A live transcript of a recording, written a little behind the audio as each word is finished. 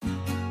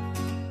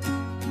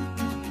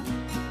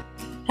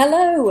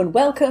Hello and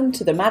welcome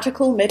to the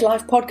Magical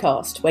Midlife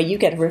Podcast, where you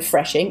get a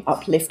refreshing,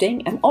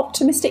 uplifting and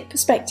optimistic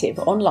perspective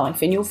on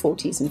life in your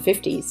 40s and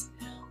 50s.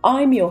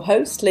 I'm your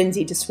host,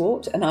 Lindsay de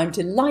Swart, and I'm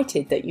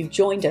delighted that you've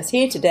joined us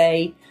here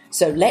today,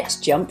 so let's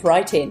jump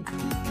right in.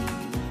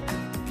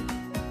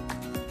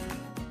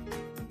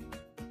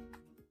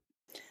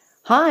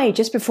 Hi,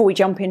 just before we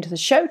jump into the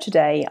show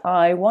today,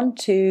 I want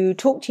to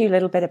talk to you a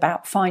little bit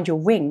about Find Your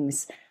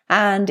Wings.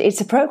 And it's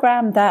a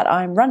program that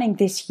I'm running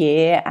this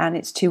year, and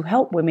it's to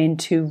help women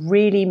to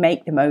really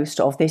make the most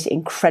of this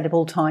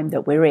incredible time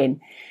that we're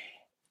in.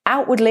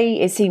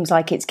 Outwardly, it seems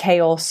like it's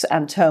chaos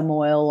and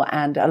turmoil,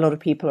 and a lot of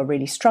people are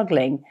really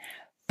struggling.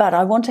 But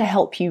I want to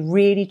help you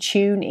really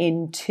tune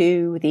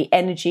into the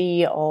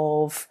energy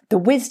of the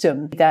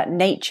wisdom that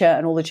nature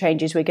and all the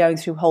changes we're going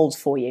through holds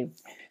for you.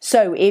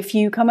 So if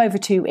you come over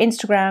to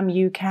Instagram,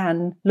 you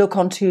can look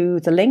onto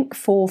the link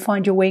for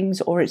Find Your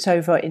Wings, or it's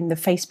over in the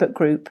Facebook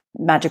group,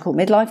 Magical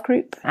Midlife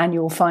Group, and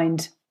you'll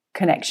find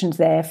connections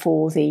there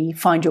for the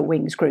Find Your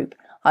Wings group.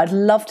 I'd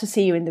love to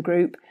see you in the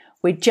group.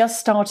 We're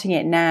just starting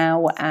it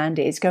now, and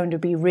it's going to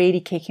be really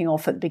kicking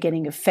off at the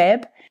beginning of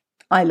Feb.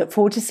 I look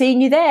forward to seeing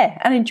you there,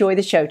 and enjoy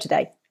the show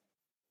today.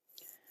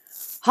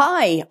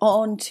 Hi,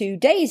 on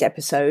today's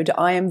episode,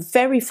 I am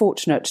very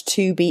fortunate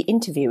to be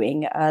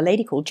interviewing a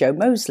lady called Jo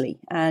Moseley.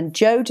 And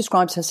Jo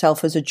describes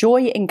herself as a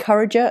joy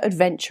encourager,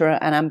 adventurer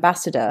and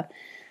ambassador.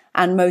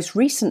 And most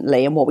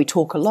recently, and what we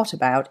talk a lot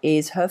about,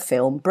 is her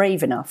film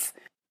Brave Enough,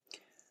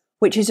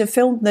 which is a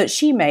film that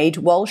she made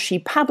while she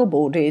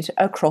paddleboarded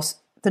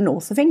across the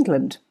north of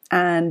England.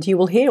 And you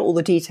will hear all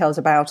the details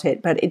about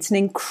it, but it's an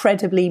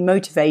incredibly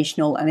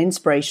motivational and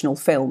inspirational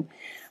film.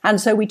 And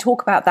so we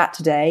talk about that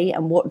today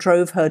and what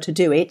drove her to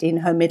do it in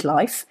her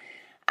midlife,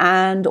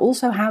 and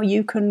also how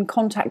you can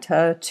contact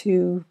her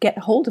to get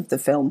hold of the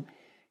film,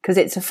 because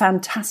it's a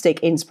fantastic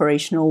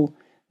inspirational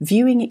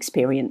viewing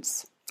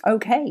experience.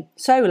 Okay,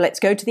 so let's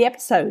go to the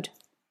episode.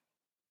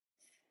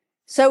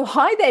 So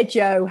hi there,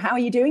 Jo. How are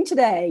you doing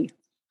today?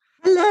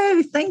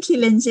 Hello. Thank you,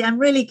 Lindsay. I'm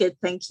really good.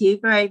 Thank you.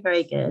 Very,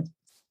 very good.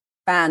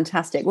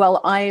 Fantastic.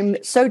 Well,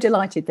 I'm so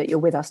delighted that you're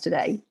with us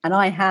today. And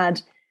I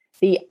had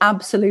the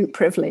absolute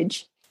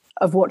privilege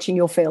of watching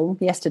your film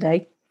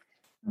yesterday.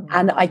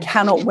 And I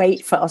cannot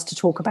wait for us to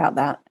talk about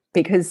that,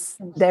 because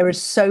there are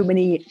so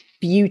many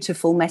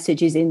beautiful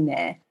messages in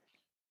there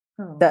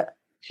that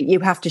you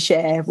have to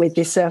share with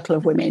this circle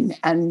of women.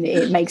 And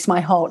it makes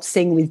my heart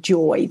sing with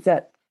joy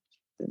that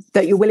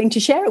you're willing to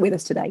share it with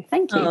us today.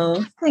 Thank you.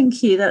 Oh,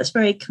 thank you. That's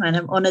very kind.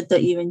 I'm honoured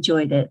that you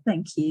enjoyed it.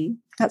 Thank you.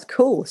 That's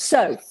cool.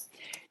 So,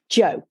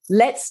 Jo,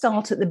 let's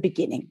start at the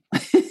beginning.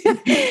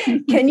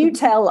 Can you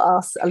tell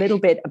us a little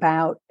bit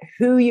about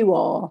who you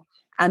are?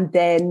 And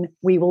then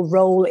we will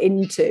roll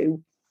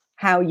into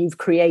how you've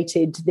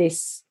created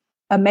this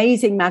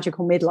amazing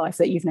magical midlife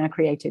that you've now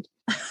created.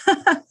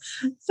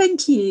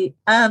 Thank you.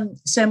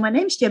 So my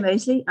name's Jo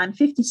Moseley. I'm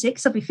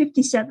 56. I'll be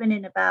 57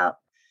 in about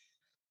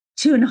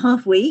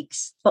 2.5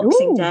 weeks,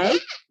 Boxing Day.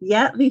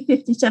 Yeah, I'll be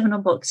 57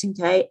 on Boxing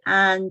Day.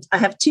 And I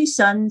have two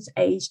sons,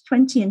 aged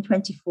 20 and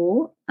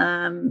 24,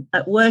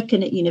 at work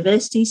and at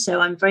university.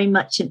 So I'm very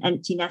much an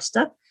empty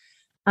nester.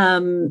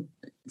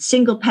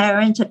 Single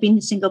parent. I've been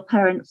a single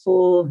parent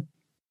for,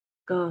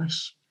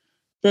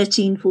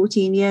 13,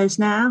 14 years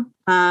now.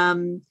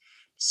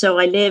 So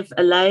I live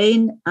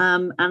alone,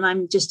 and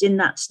I'm just in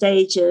that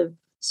stage of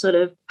sort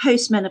of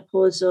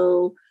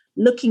postmenopausal,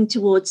 looking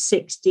towards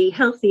 60,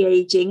 healthy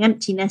aging,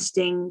 empty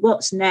nesting.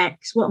 What's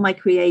next? What am I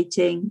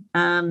creating?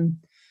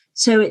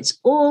 So it's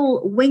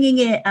all winging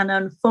it and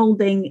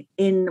unfolding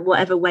in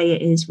whatever way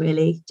it is,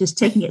 really, just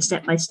taking it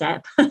step by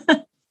step.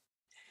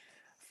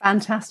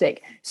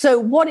 Fantastic. So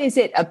what is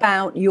it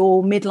about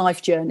your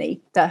midlife journey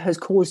that has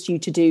caused you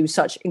to do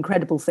such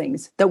incredible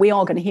things that we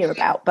are going to hear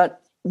about?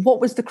 But what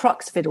was the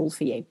crux of it all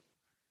for you?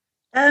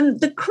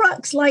 The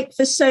crux, like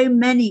for so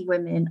many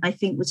women, I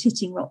think, was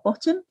hitting rock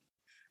bottom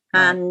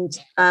and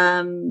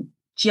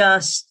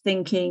just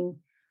thinking,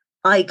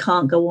 I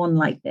can't go on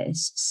like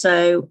this.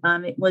 So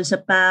it was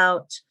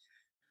about,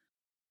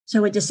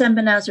 so we're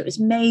December now, so it was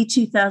May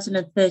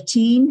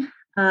 2013.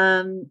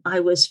 I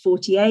was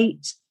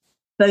 48.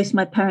 Both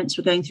my parents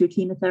were going through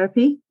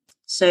chemotherapy.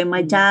 So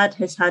my dad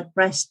has had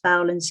breast,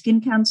 bowel, and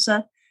skin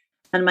cancer.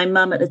 And my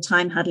mum at the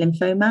time had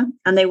lymphoma.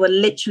 And they were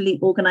literally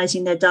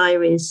organizing their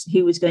diaries,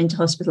 who was going to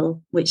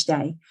hospital which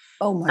day.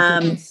 Oh, my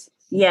goodness.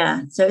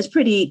 Yeah. So it was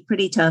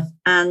pretty tough.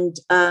 And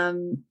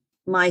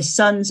my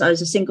sons, I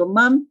was a single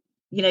mum,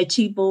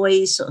 two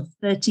boys, sort of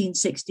 13,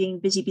 16,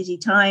 busy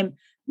time,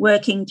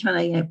 working,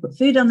 trying to put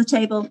food on the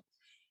table.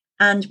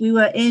 And we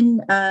were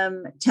in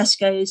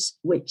Tesco's,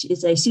 which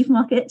is a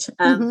supermarket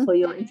for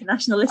your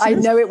international listeners.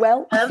 I know it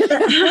well.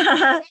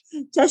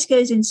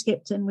 Tesco's in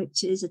Skipton,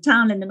 which is a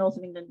town in the north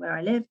of England where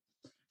I live.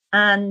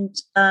 And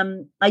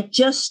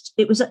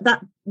it was at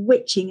that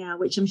witching hour,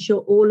 which I'm sure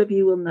all of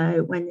you will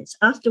know, when it's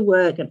after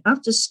work and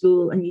after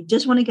school and you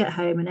just want to get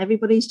home and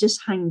everybody's just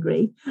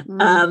hungry.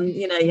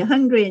 You're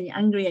hungry and you're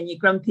angry and you're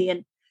grumpy.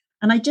 And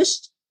I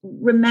just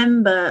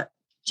remember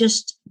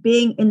just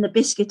being in the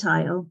biscuit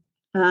aisle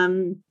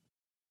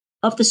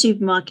of the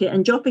supermarket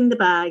and dropping the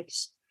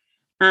bags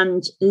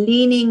and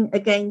leaning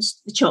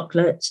against the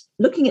chocolate,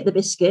 looking at the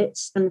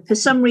biscuits, and for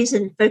some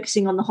reason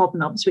focusing on the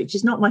Hobnobs, which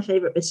is not my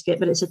favorite biscuit,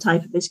 but it's a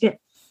type of biscuit,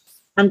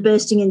 and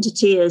bursting into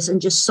tears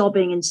and just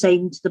sobbing and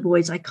saying to the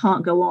boys, I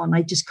can't go on.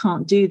 I just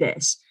can't do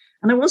this.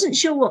 And I wasn't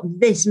sure what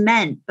this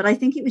meant, but I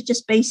think it was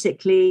just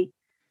basically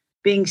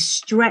being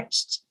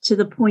stretched to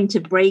the point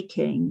of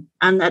breaking.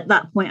 And at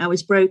that point, I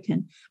was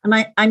broken.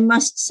 And I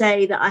must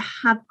say that I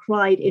have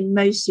cried in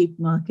most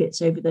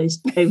supermarkets over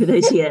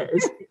those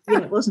years.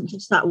 It wasn't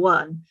just that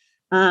one.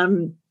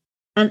 And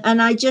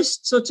I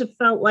just sort of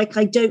felt like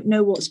I don't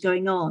know what's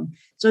going on.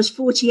 So I was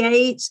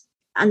 48,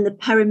 and the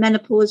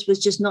perimenopause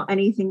was just not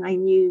anything I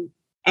knew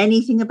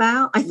anything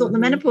about. I thought the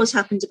menopause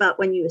happened about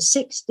when you were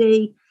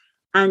 60.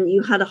 And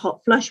you had a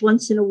hot flush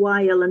once in a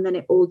while, and then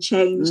it all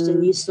changed,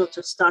 and you sort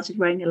of started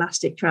wearing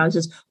elastic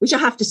trousers, which I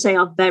have to say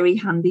are very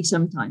handy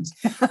sometimes.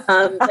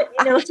 But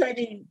you know what I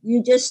mean?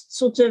 You just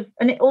sort of,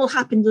 and it all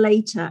happened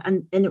later,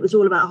 and it was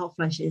all about hot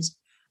flushes.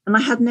 And I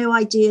had no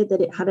idea that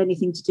it had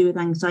anything to do with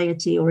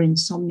anxiety or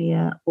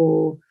insomnia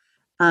or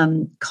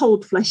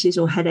cold flushes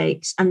or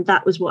headaches. And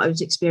that was what I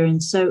was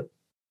experiencing. So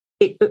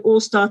it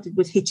all started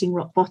with hitting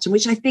rock bottom,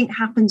 which I think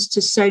happens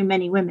to so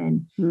many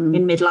women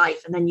in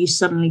midlife. And then you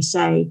suddenly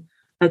say,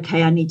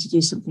 okay, I need to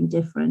do something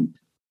different.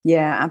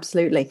 Yeah,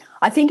 absolutely.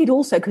 I think it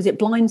also, because it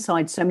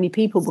blindsides so many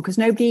people, because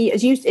nobody,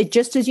 as you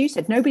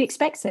said, nobody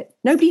expects it.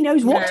 Nobody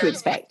knows what to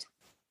expect.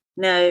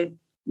 No,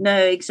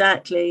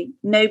 exactly.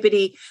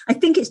 Nobody. I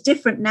think it's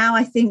different now.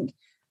 I think,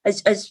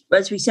 as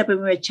we said when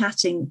we were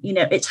chatting,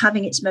 it's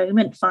having its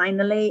moment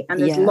finally, and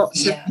there's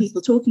lots of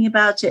people talking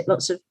about it,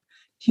 lots of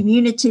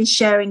communities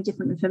sharing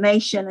different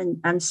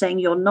information and saying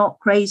you're not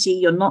crazy,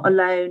 you're not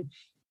alone,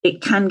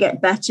 it can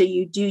get better,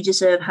 you do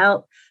deserve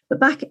help. But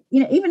back,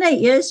 even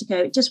 8 years ago,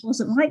 it just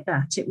wasn't like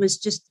that. It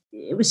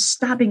was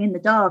stabbing in the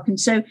dark. And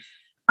so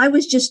I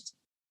was just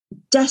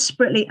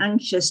desperately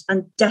anxious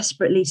and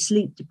desperately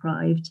sleep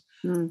deprived.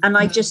 And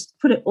I just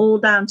put it all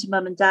down to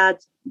mum and dad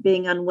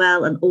being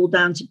unwell, and all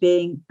down to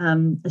being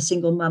a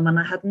single mum. And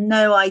I had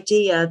no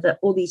idea that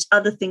all these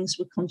other things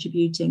were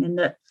contributing, and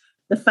that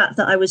the fact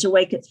that I was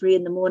awake at 3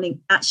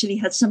 a.m. actually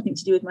had something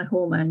to do with my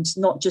hormones,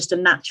 not just a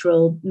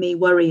natural me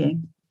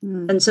worrying.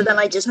 And so then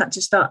I just had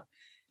to start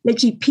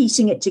literally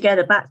piecing it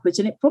together backwards.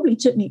 And it probably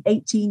took me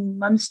 18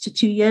 months to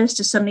 2 years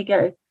to suddenly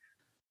go,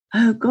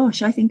 oh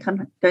gosh, I think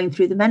I'm going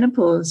through the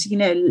menopause.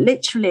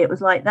 Literally it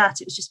was like that.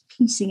 It was just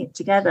piecing it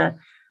together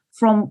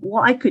from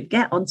what I could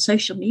get on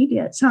social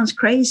media. It sounds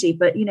crazy,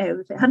 but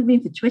if it hadn't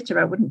been for Twitter,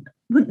 I wouldn't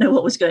know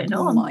what was going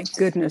on. Oh my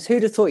goodness.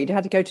 Who'd have thought you'd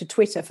had to go to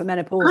Twitter for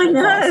menopause? I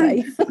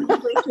know.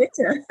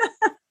 Twitter.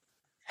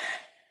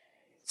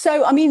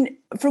 So, I mean,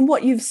 from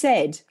what you've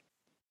said,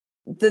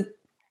 the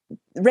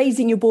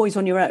raising your boys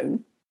on your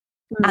own,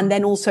 and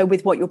then also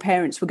with what your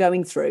parents were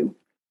going through,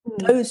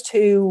 those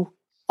two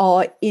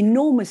are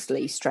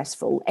enormously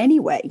stressful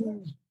anyway.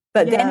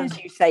 But then, as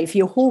you say, for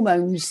your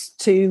hormones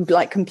to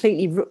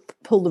completely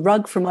pull the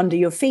rug from under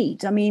your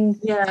feet, I mean,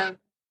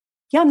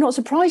 I'm not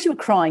surprised you were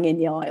crying in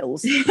the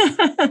aisles.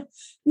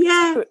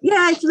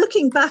 It's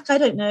looking back, I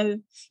don't know,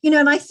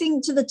 and I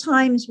think to the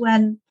times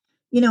when,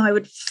 I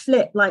would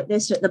flip like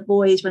this at the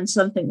boys when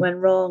something went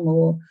wrong,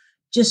 or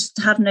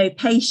just have no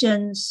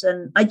patience.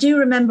 And I do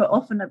remember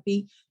often I'd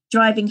be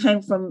driving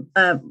home from,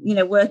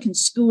 work and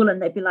school, and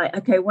they'd be like,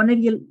 okay, one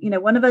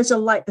of us will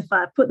light the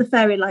fire, put the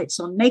fairy lights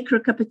on, make her a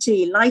cup of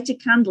tea, light a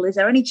candle. Is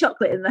there any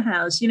chocolate in the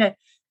house?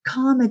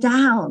 Calm her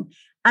down.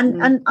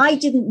 And I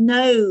didn't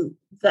know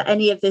that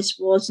any of this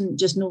wasn't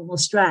just normal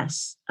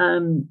stress.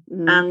 And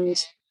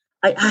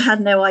I had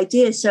no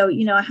idea. So,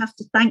 I have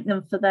to thank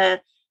them for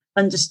their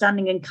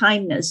understanding and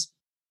kindness,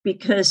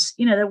 because,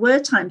 there were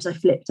times I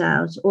flipped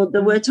out, or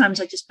there were times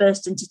I just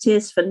burst into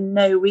tears for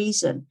no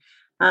reason.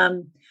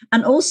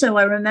 And also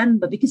I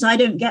remember, because I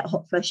don't get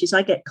hot flushes,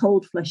 I get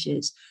cold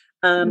flushes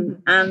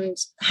and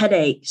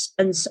headaches.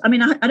 And I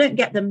mean, I don't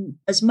get them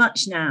as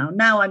much now.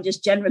 Now I'm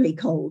just generally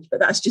cold, but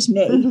that's just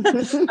me.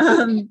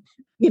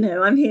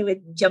 I'm here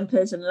with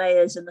jumpers and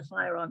layers and the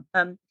fire on.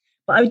 But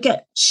I would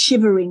get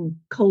shivering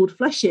cold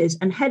flushes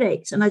and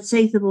headaches. And I'd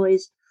say to the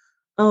boys,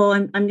 oh,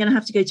 I'm going to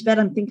have to go to bed.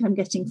 I think I'm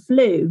getting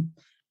flu.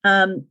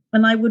 And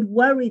I would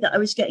worry that I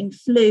was getting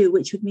flu,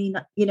 which would mean,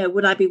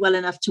 would I be well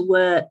enough to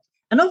work?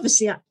 And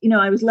obviously,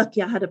 I was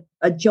lucky I had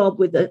a job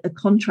with a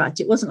contract.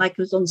 It wasn't like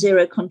I was on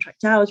 0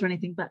 contract hours or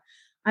anything, but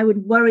I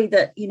would worry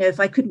that, if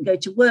I couldn't go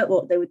to work,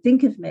 what they would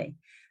think of me.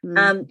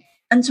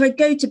 And so I'd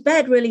go to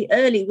bed really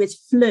early with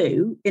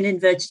flu, in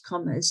inverted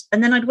commas.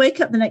 And then I'd wake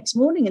up the next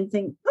morning and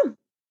think, oh,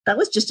 that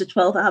was just a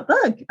 12-hour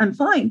bug. I'm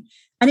fine.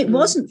 And it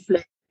wasn't flu.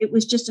 It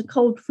was just a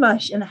cold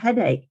flush and a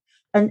headache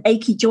and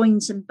achy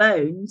joints and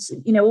bones,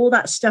 all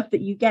that stuff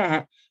that you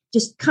get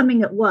just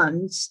coming at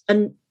once.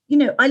 And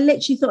I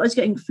literally thought I was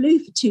getting flu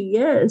for 2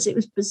 years. It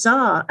was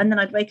bizarre. And then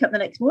I'd wake up the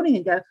next morning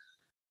and go,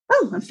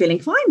 oh, I'm feeling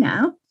fine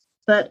now.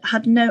 But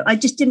I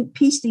just didn't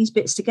piece these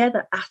bits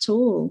together at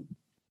all.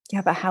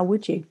 Yeah, but how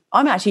would you?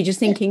 I'm actually just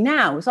thinking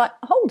now, it's like,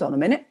 hold on a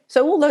minute.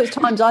 So all those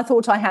times I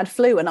thought I had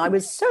flu and I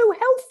was so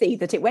healthy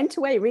that it went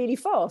away really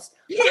fast.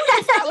 Yeah.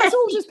 That was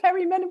all just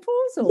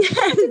perimenopausal.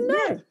 Yeah, I didn't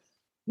know.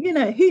 yeah. You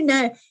know,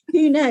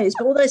 who knows?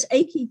 But all those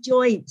achy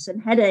joints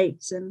and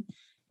headaches and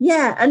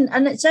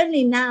and it's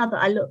only now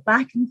that I look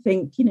back and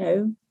think, you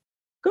know,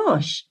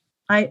 gosh,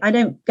 I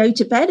don't go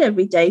to bed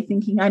every day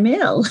thinking I'm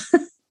ill.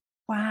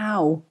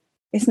 Wow.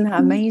 Isn't that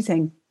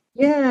amazing?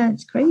 Yeah,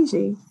 it's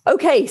crazy.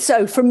 Okay,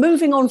 so from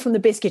moving on from the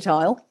biscuit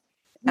aisle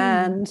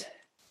and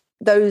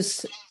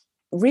those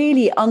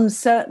really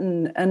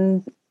uncertain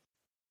and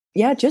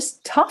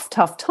just tough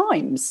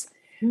times,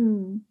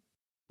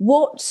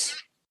 what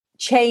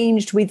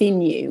changed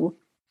within you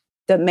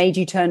that made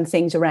you turn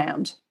things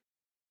around?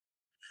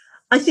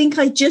 I think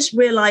I just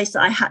realized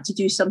that I had to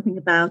do something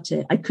about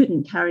it. I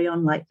couldn't carry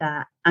on like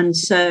that. And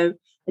so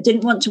I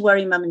didn't want to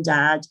worry mum and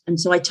dad. And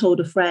so I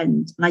told a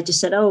friend and I just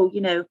said, oh,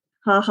 you know,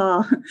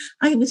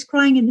 I was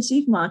crying in the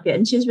supermarket.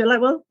 And she was like,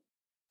 well,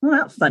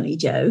 that's funny,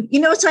 Jo. You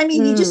know what I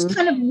mean? You just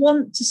kind of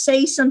want to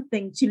say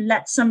something to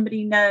let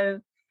somebody know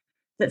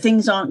that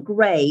things aren't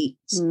great,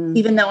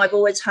 even though I've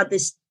always had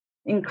this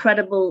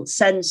incredible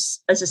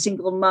sense as a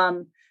single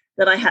mum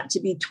that I had to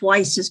be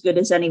twice as good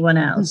as anyone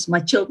else. My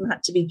children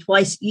had to be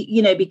twice,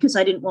 you know, because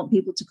I didn't want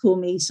people to call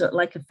me sort of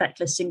like a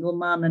feckless single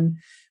mum and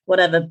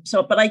whatever.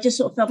 So, but I just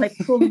sort of felt I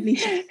probably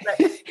should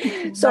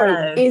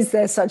Sorry, is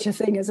there such a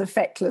thing as a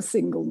feckless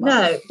single mum?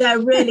 No, there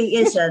really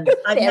isn't.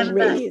 I've never,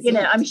 really you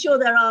know, I'm sure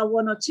there are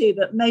one or two,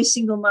 but most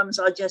single mums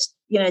are just,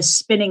 you know,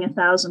 spinning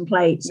 1,000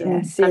 plates.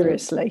 Yeah,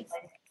 seriously.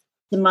 And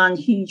demand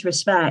huge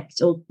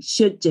respect, or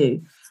should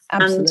do.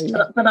 Absolutely.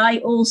 But I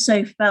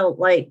also felt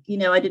like, you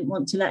know, I didn't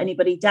want to let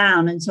anybody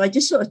down. And so I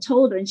just sort of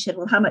told her, and she said,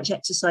 well, how much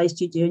exercise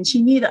do you do? And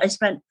she knew that I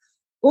spent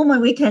all my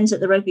weekends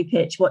at the rugby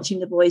pitch watching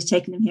the boys,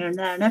 taking them here and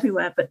there and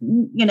everywhere. But,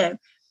 you know,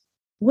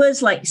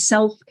 words like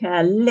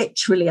self-care,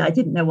 literally, I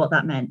didn't know what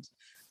that meant.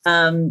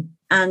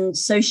 And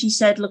so she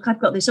said, look,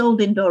 I've got this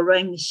old indoor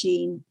rowing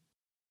machine.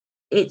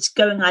 It's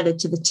going either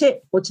to the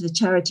tip or to the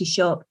charity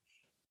shop.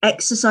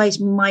 Exercise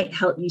might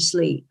help you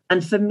sleep.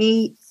 And for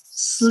me,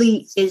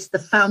 sleep is the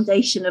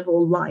foundation of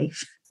all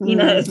life. You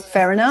know,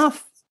 fair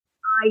enough.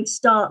 I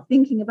start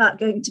thinking about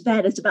going to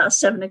bed at about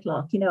 7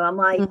 o'clock. You know, I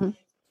might,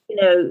 you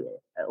know,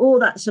 all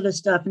that sort of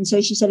stuff. And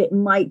so she said it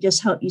might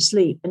just help you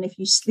sleep. And if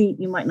you sleep,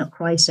 you might not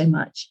cry so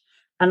much.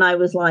 And I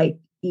was like,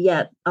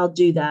 yeah, I'll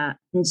do that.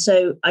 And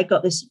so I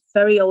got this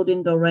very old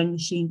indoor rowing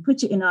machine,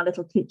 put it in our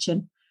little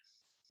kitchen.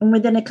 And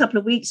within a couple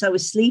of weeks, I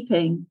was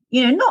sleeping,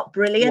 you know, not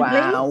brilliantly.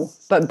 Wow,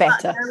 but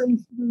better. But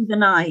going through the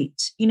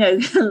night, you know,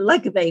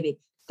 like a baby.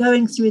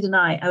 Going through the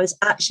night, I was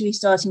actually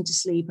starting to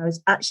sleep. I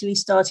was actually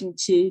starting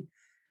to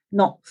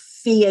not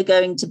fear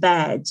going to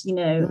bed, you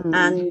know,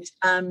 and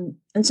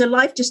so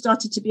life just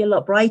started to be a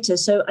lot brighter.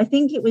 So I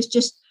think it was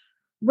just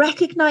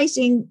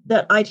recognizing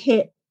that I'd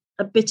hit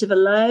a bit of a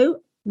low,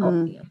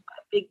 a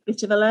big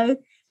bit of a low,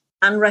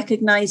 and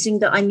recognizing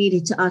that I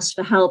needed to ask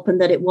for help and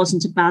that it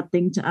wasn't a bad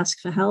thing to ask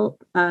for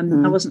help. I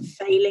wasn't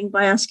failing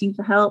by asking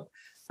for help.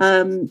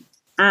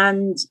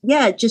 And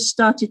just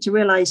started to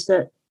realize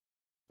that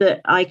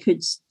I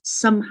could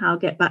somehow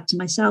get back to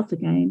myself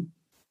again.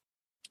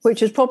 Which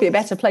was probably a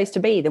better place to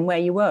be than where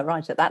you were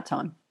right at that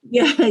time.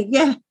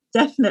 Yeah,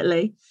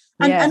 definitely.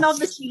 And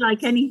obviously,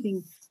 like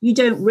anything, you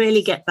don't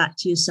really get back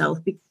to yourself.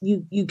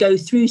 You go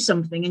through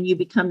something and you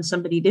become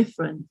somebody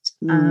different.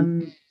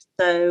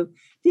 So,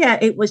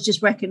 it was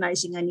just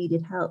recognizing I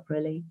needed help,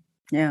 really.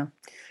 Yeah.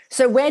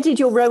 So where did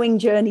your rowing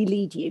journey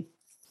lead you?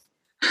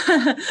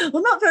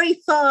 Well, not very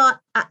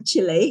far,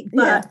 actually,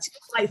 but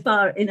quite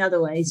far in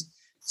other ways.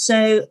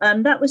 So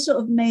that was sort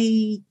of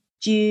May,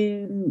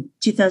 June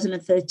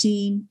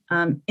 2013.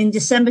 In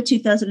December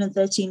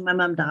 2013, my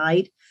mum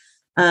died.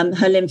 Her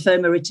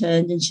lymphoma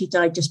returned and she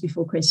died just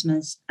before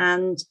Christmas.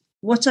 And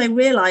what I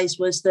realized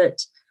was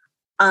that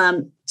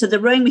so the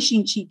rowing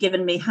machine she'd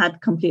given me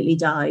had completely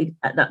died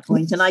at that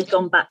point. And I'd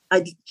gone back,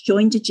 I'd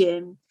joined a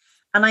gym,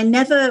 and I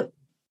never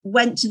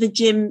went to the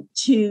gym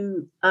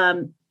to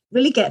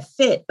really get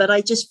fit, but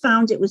I just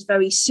found it was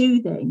very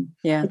soothing.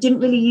 Yeah. I didn't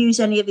really use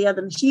any of the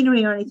other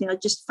machinery or anything. I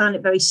just found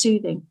it very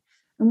soothing.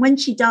 And when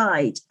she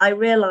died, I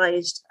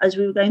realized as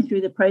we were going through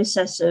the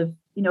process of,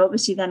 you know,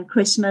 obviously then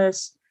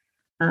Christmas,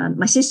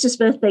 my sister's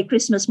birthday,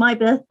 Christmas, my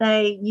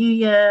birthday, New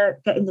Year,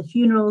 getting the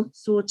funeral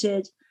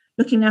sorted,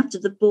 looking after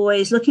the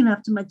boys, looking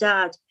after my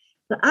dad.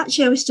 But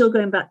actually I was still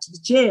going back to the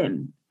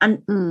gym.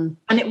 And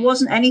it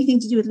wasn't anything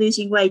to do with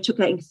losing weight or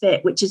getting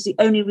fit, which is the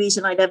only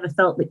reason I'd ever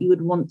felt that you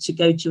would want to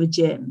go to a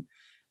gym.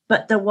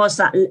 But there was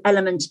that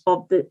element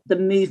of the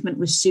movement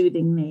was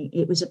soothing me.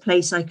 It was a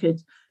place I could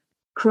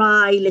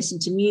cry, listen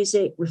to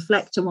music,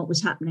 reflect on what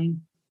was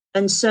happening.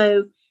 And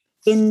so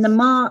in the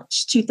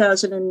March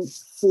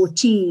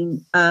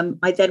 2014,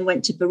 I then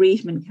went to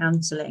bereavement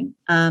counselling.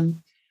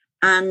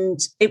 And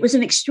it was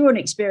an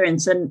extraordinary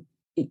experience. And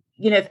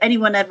you know, if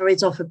anyone ever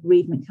is offered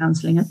bereavement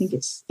counselling, I think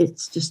it's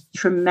just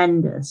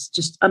tremendous,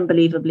 just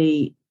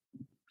unbelievably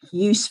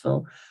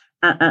useful,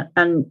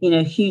 and you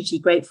know, hugely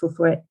grateful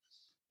for it.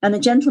 And a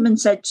gentleman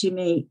said to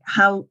me,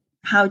 how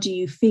do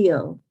you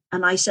feel?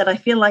 And I said, I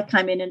feel like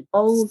I'm in an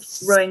old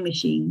rowing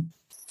machine,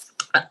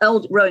 an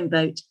old rowing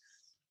boat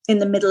in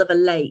the middle of a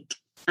lake.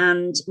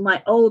 And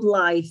my old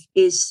life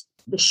is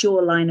the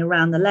shoreline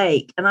around the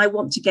lake. And I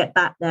want to get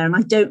back there. And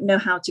I don't know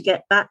how to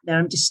get back there.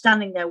 I'm just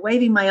standing there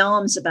waving my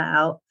arms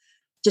about,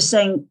 just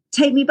saying,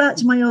 take me back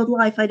to my old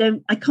life. I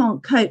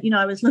can't cope.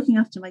 I was looking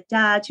after my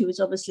dad, who was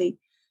obviously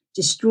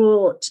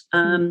distraught.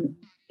 The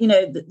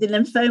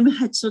lymphoma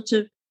had sort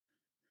of,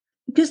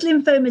 because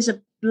lymphoma is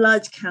a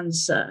blood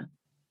cancer.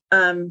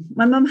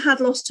 My mum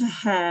had lost her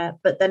hair,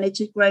 but then it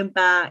had grown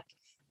back.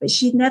 But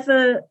she'd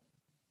never,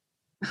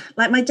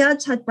 like my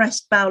dad's had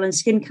breast, bowel, and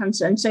skin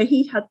cancer. And so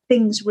he had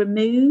things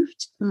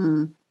removed.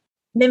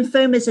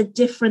 Lymphoma is a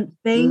different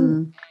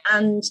thing.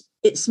 And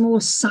it's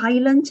more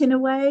silent in a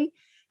way.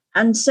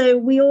 And so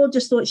we all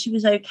just thought she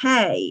was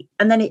okay.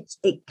 And then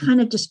it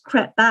kind of just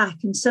crept back.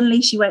 And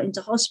suddenly she went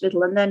into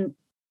hospital. And then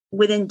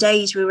within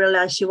days, we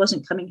realized she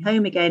wasn't coming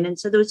home again. And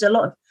so there was a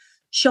lot of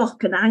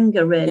shock and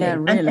anger, really. Yeah,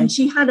 really. And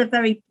she had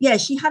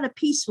she had a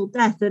peaceful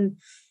death. And,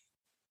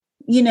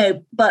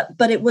 but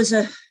it was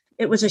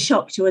a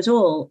shock to us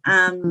all.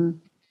 And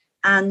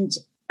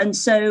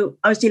so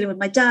I was dealing with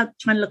my dad,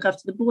 trying to look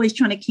after the boys,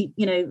 trying to keep,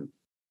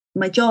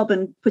 my job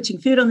and putting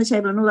food on the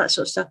table and all that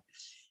sort of stuff.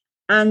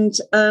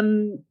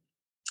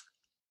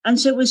 And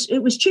so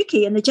it was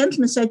tricky. And the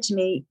gentleman said to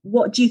me,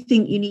 what do you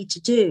think you need to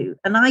do?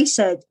 And I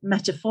said,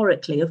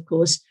 metaphorically, of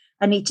course,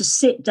 I need to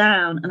sit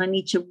down and I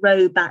need to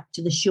row back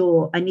to the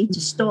shore. I need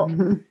to stop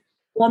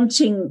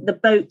wanting the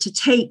boat to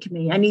take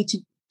me. I need to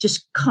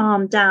just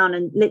calm down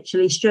and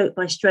literally stroke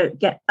by stroke,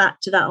 get back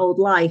to that old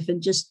life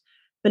and just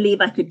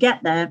believe I could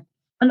get there.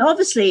 And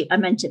obviously I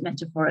meant it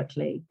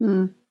metaphorically.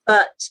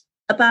 But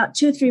about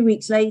 2 or 3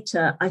 weeks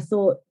later, I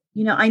thought,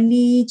 I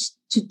need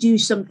to do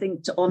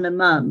something to honor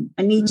mum.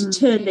 I need to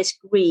turn this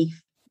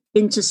grief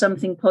into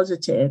something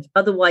positive.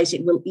 Otherwise,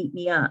 it will eat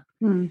me up.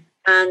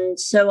 And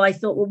so I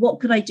thought, well, what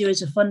could I do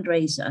as a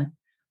fundraiser?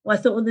 Well,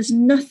 I thought, well, there's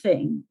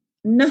nothing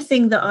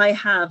that I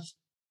have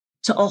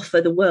to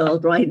offer the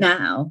world right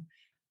now.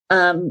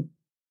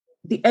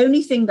 The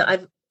only thing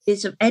that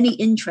is of any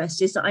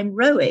interest is that I'm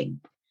rowing.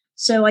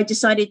 So I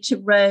decided to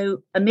row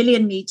 1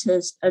 million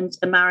meters and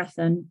a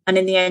marathon, and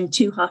in the end,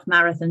 2 half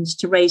marathons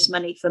to raise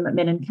money for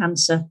Macmillan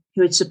Cancer,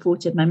 who had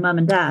supported my mum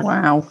and dad.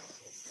 Wow.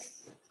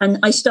 And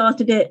I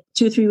started it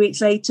 2 or 3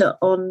 weeks later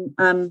on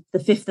the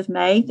 5th of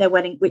May, their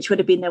wedding, which would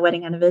have been their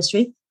wedding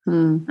anniversary.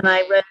 And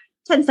I rowed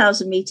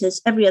 10,000 meters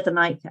every other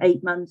night for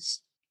 8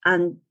 months,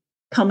 and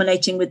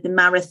culminating with the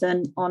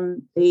marathon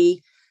on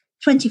the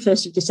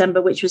 21st of December,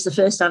 which was the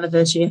first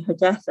anniversary of her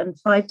death, and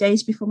 5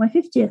 days before my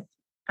 50th.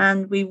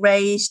 And we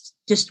raised,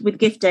 just with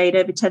gift aid,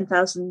 over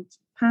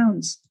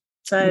 £10,000.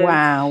 So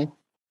wow.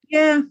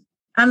 Yeah.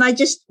 And I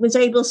just was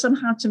able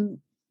somehow to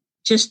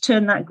just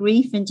turn that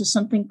grief into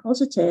something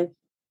positive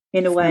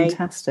in a way.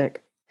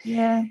 Fantastic.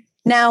 Yeah.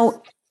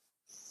 Now,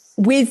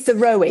 with the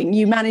rowing,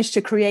 you managed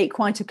to create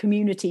quite a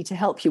community to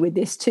help you with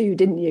this too,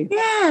 didn't you?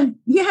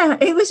 Yeah.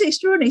 It was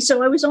extraordinary.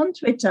 So I was on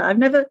Twitter. I've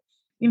never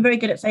been very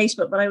good at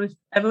Facebook, but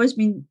I've always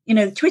been,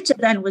 Twitter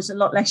then was a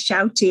lot less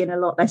shouty and a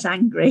lot less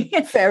angry.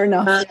 Fair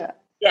enough.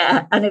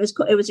 Yeah, and it was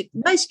a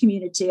nice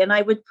community, and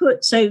I would put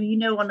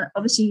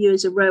obviously you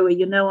as a rower,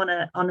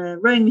 on a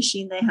rowing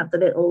machine they have the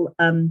little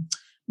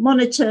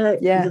monitor,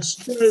 your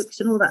strokes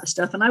and all that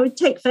stuff, and I would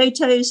take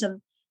photos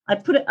and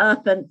I'd put it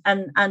up,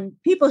 and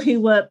people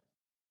who were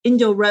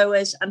indoor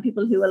rowers and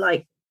people who were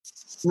like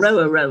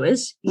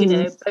rowers,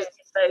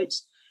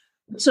 boats,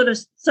 would sort of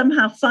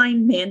somehow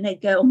find me, and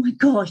they'd go, "Oh my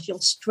gosh, your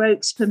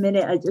strokes per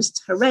minute are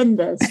just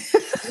horrendous. You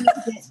need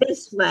to do it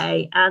this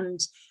way." And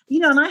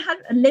and I had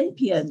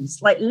Olympians,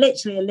 like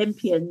literally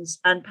Olympians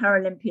and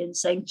Paralympians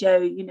saying, "Joe,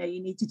 you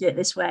need to do it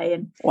this way."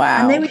 And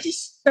wow. And they were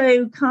just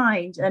so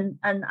kind. And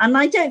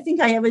I don't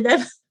think I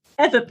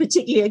ever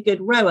particularly a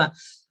good rower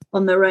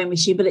on the rowing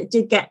machine, but I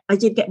did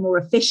get more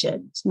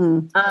efficient.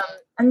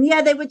 And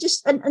yeah, they were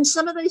just, and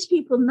some of those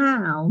people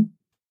now,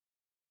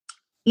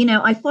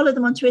 I follow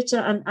them on Twitter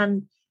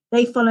and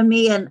they follow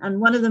me,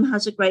 and one of them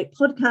has a great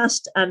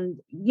podcast,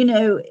 and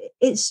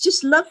it's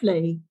just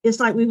lovely. It's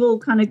like we've all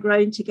kind of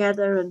grown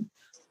together, and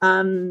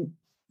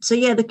so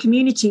yeah, the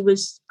community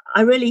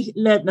I really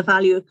learned the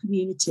value of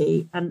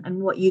community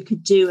and what you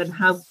could do and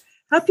how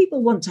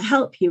people want to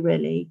help you,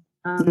 really.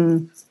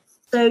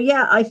 So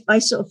yeah, I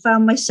sort of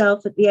found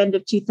myself at the end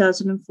of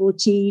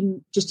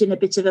 2014 just in a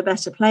bit of a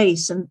better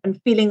place, and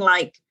feeling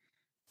like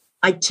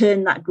I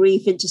turned that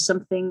grief into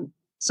something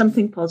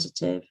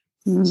positive.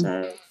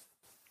 So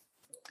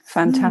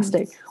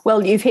fantastic.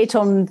 Well, you've hit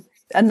on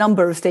a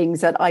number of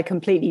things that I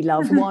completely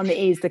love. One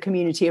is the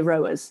community of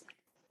rowers.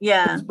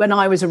 Yeah. When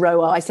I was a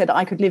rower, I said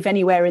I could live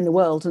anywhere in the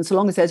world, and so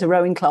long as there's a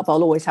rowing club,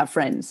 I'll always have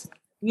friends.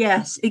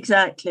 Yes,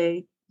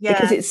 exactly. Yeah.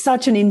 Because it's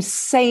such an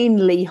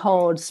insanely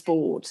hard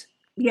sport.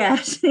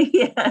 Yes.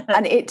 Yeah.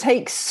 And it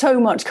takes so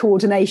much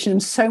coordination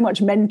and so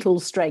much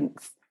mental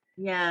strength.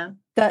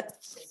 that,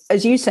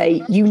 as you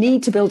say, you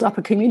need to build up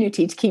a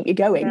community to keep you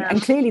going. Yeah.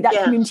 And clearly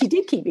that community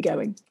did keep you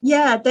going.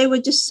 Yeah, they were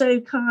just so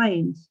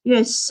kind,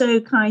 so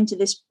kind to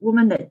this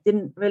woman that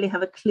didn't really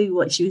have a clue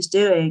what she was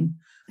doing.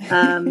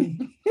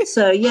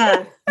 So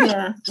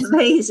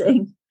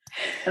amazing.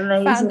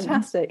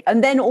 Fantastic.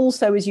 And then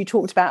also, as you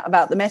talked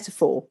about the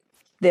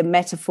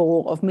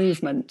metaphor of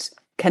movement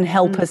can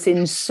help us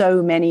in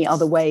so many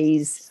other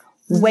ways,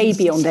 way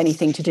beyond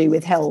anything to do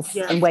with health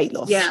and weight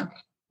loss.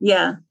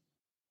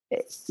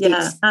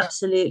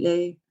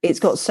 Absolutely. It's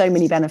got so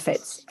many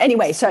benefits.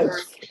 Anyway, so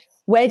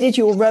where did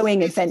your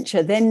rowing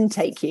adventure then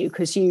take you?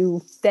 Because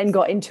you then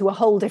got into a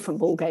whole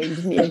different ball game,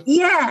 didn't you?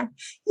 Yeah.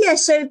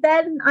 So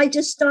then I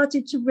just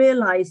started to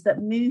realize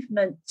that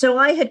movement. So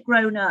I had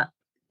grown up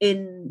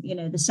in,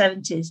 the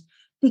 70s,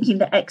 thinking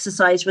that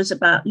exercise was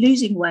about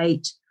losing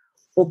weight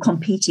or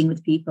competing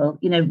with people,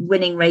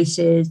 winning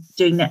races,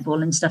 doing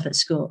netball and stuff at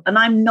school. And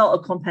I'm not a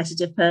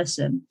competitive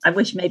person. I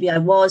wish maybe I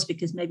was,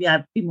 because maybe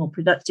I'd be more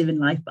productive in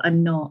life, but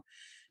I'm not.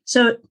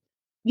 So,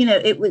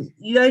 it was,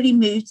 you only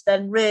moved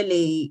then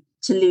really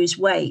to lose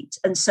weight.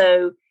 And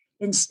so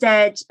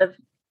instead of,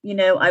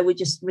 I would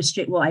just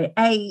restrict what I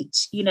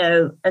ate,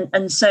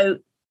 and so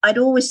I'd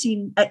always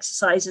seen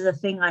exercise as a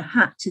thing I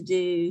had to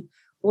do.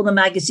 All the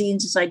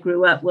magazines as I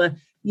grew up were,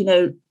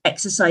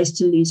 exercise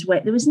to lose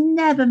weight. There was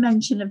never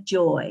mention of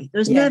joy. There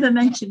was never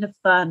mention of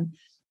fun.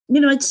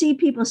 I'd see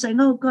people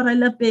saying, oh God, I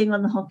love being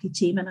on the hockey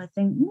team. And I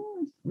think,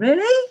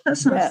 really? That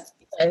sounds,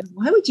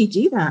 why would you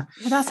do that?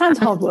 Well, that sounds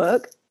hard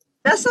work.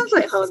 That sounds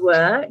like hard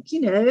work,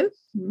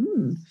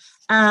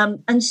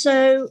 And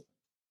so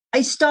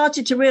I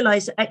started to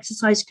realize that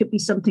exercise could be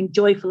something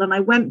joyful. And I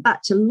went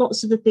back to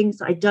lots of the things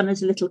that I'd done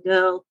as a little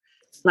girl,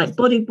 like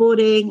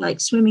bodyboarding,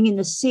 like swimming in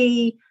the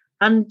sea,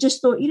 and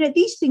just thought,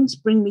 these things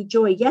bring me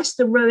joy. Yes,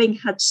 the rowing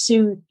had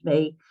soothed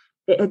me.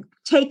 It had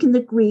taken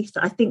the grief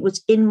that I think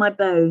was in my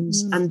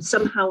bones and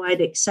somehow I'd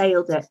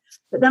exhaled it.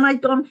 But then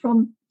I'd gone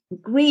from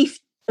grief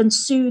and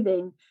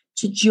soothing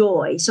to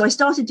joy. So I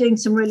started doing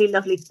some really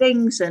lovely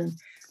things and,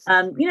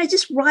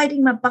 just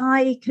riding my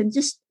bike and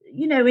just,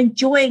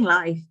 enjoying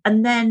life.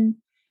 And then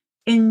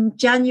in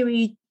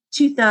January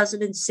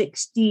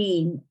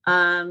 2016,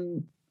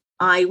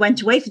 I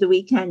went away for the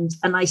weekend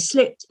and I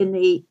slipped in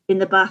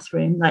the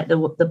bathroom, like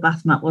the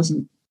bath mat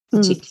wasn't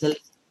particularly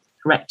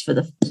correct for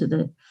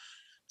the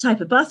type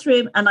of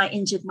bathroom, and I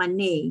injured my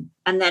knee.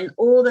 And then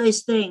all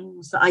those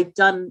things that I'd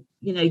done,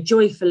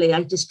 joyfully,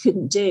 I just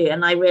couldn't do.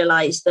 And I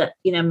realized that,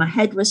 my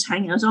head was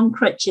hanging, I was on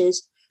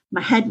crutches,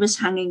 my head was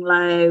hanging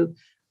low.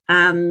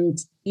 And,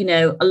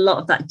 a lot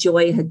of that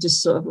joy had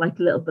just sort of like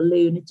a little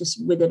balloon, had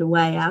just withered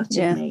away out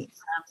of me.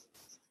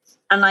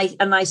 And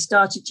I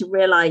started to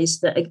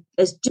realize that,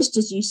 as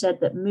you said,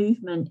 that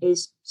movement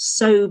is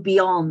so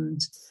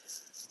beyond,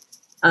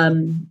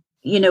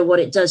 what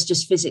it does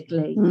just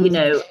physically.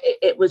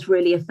 It was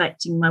really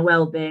affecting my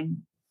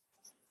well-being.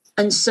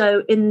 And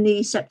so in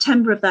the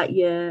September of that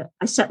year,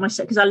 I set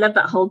myself, because I love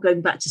that whole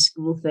going back to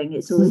school thing.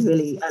 It's always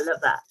really, I love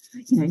that,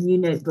 new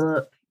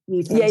notebook,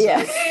 new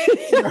pencil.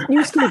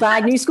 New school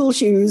bag, new school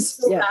shoes.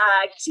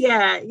 Bags.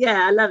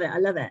 I love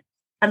it.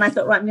 And I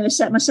thought, right, I'm going to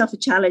set myself a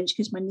challenge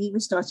because my knee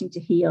was starting to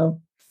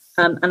heal.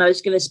 And I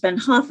was going to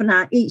spend half an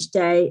hour each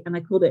day, and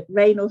I called it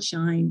rain or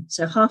shine.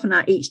 So half an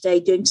hour each day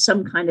doing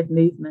some kind of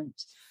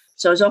movement.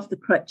 So I was off the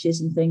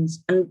crutches and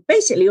things. And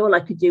basically all I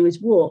could do was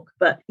walk.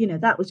 But,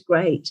 that was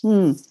great.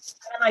 And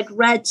I'd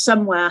read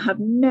somewhere, I have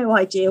no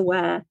idea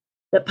where,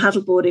 that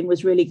paddleboarding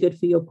was really good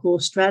for your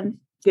core strength,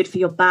 good for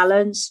your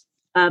balance.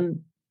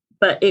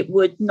 But it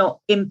would not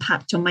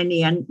impact on my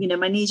knee. And,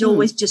 my knee's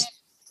always just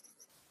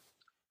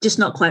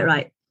not quite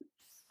right.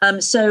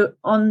 So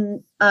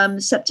on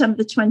September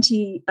the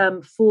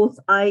 24th,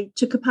 I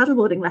took a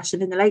paddleboarding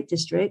lesson in the Lake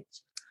District.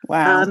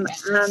 Wow.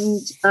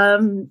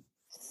 And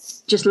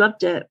just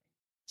loved it.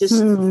 Just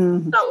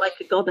felt like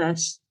a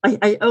goddess.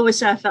 I always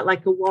say I felt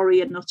like a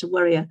warrior, not a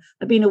worrier.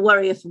 I've been a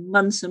worrier for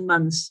months and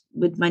months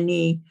with my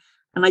knee.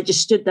 And I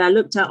just stood there,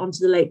 looked out onto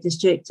the Lake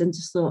District and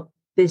just thought,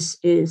 this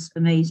is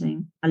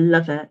amazing. I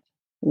love it.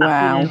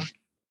 Wow.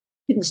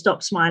 Couldn't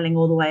stop smiling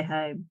all the way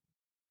home.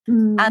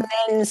 And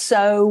then,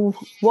 so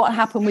what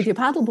happened with your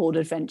paddleboard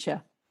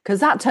adventure? Because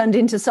that turned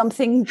into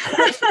something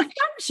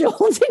substantial,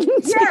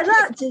 didn't it? Yeah,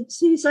 that did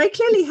too. So I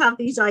clearly have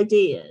these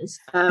ideas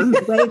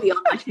way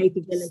beyond my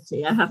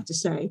capability, I have to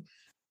say.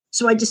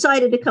 So I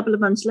decided a couple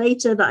of months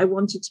later that I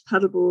wanted to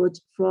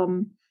paddleboard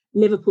from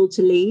Liverpool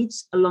to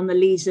Leeds along the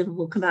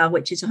Leeds-Liverpool Canal,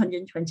 which is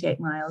 128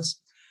 miles.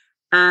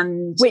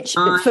 And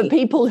for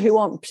people who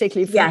aren't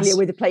particularly familiar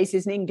with the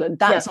places in England,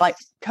 that's like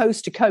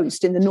coast to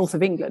coast in the north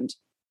of England.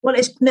 Well,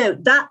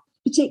 that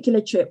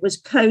particular trip was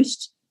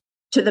coast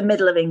to the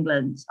middle of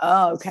England.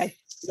 Oh, okay.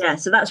 Yeah,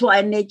 so that's what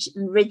I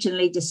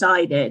originally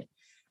decided.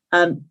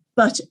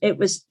 But it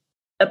was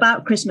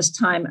about Christmas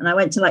time, and I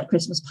went to like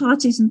Christmas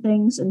parties and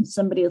things, and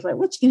somebody was like,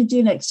 what are you going to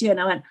do next year?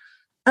 And I went,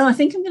 oh, I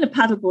think I'm going to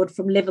paddleboard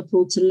from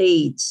Liverpool to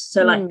Leeds.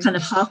 So like kind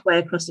of halfway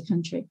across the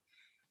country.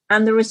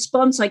 And the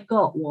response I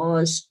got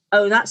was,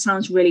 oh, that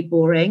sounds really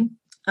boring.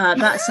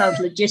 That sounds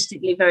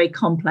logistically very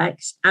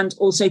complex and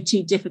also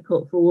too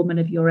difficult for a woman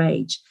of your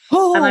age.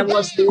 Oh. And I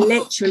was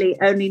literally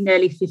only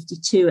nearly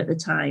 52 at the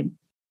time.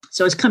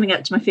 So I was coming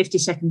up to my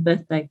 52nd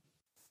birthday.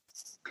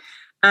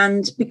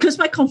 And because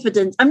my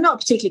confidence, I'm not a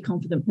particularly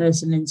confident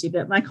person, Lindsay,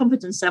 but my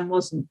confidence then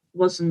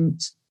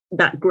wasn't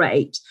that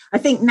great. I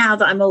think now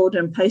that I'm older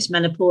and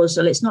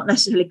postmenopausal, it's not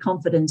necessarily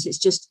confidence. It's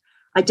just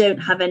I don't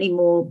have any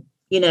more,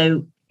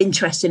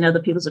 interest in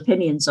other people's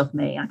opinions of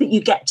me. I think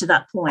you get to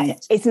that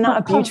point. Isn't that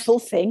a beautiful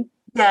thing?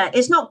 Yeah,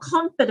 it's not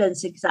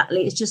confidence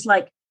exactly. It's just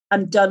like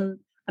I'm done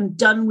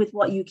with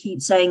what you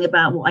keep saying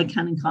about what I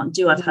can and can't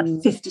do. I've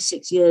had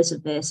 56 years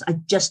of this. I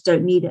just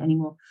don't need it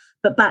anymore.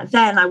 But back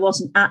then I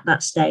wasn't at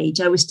that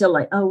stage. I was still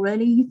like, oh,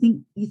 really?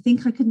 You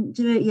think I couldn't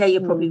do it? Yeah, you're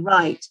probably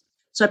right.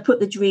 So I put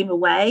the dream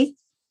away.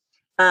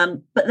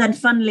 But then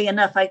funnily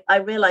enough, I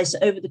realized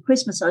that over the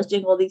Christmas, I was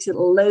doing all these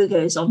little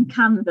logos on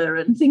Canva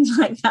and things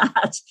like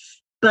that.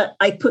 But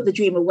I put the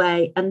dream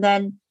away and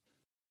then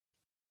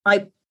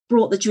I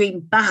brought the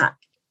dream back.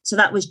 So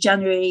that was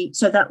January.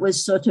 So that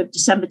was sort of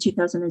December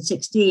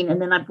 2016.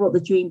 And then I brought the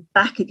dream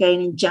back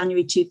again in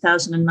January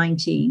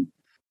 2019.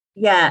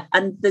 Yeah.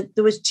 And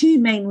there was two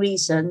main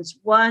reasons.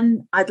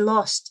 One, I'd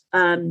lost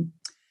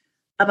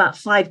about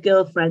 5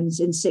 girlfriends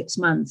in 6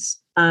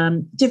 months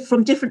from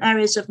different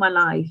areas of my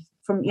life,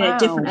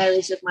 different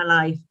areas of my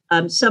life.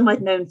 Some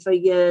I'd known for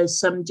years.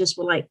 Some just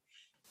were like,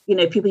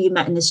 people you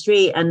met in the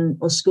street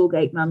or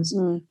schoolgate mums.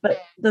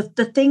 But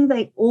the thing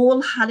they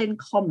all had in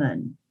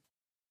common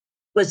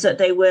was that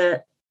they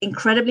were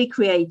incredibly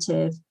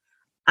creative.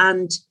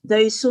 And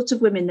those sorts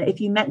of women that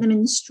if you met them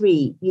in the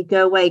street, you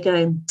go away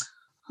going,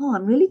 oh,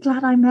 I'm really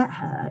glad I met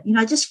her.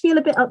 I just feel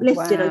a bit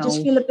uplifted. Wow. I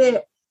just feel a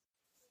bit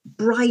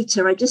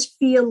brighter. I just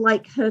feel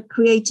like her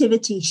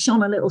creativity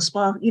shone a little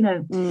spark,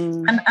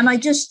 And I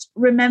just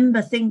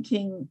remember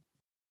thinking,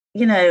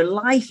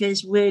 life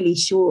is really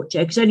short, Joe,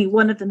 because only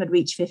one of them had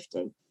reached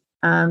 50.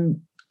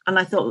 And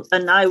I thought,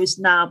 and I was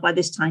now by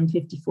this time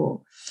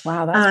 54.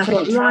 Wow, that's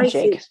pretty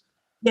tragic.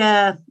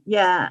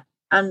 Yeah.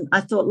 And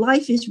I thought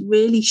life is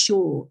really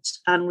short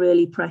and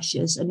really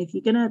precious. And if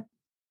you're going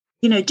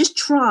to, just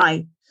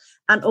try.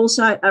 And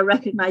also I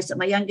recognized that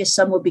my youngest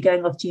son would be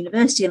going off to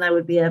university and I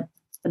would be an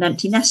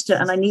empty nester.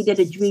 And I needed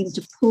a dream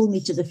to pull me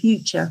to the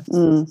future.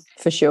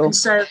 For sure. And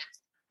so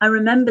I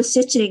remember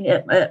sitting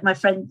at my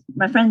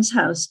friend's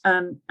house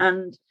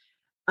and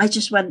I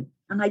just went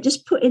and I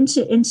just put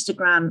into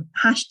Instagram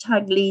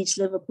 #Leeds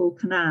Liverpool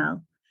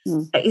Canal.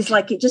 It's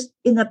like it just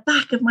in the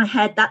back of my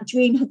head, that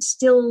dream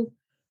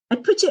I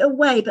put it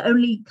away, but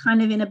only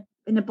kind of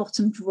in a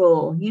bottom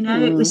drawer,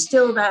 it was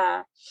still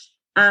there.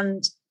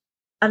 And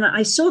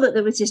I saw that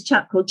there was this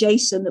chap called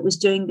Jason that was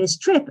doing this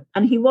trip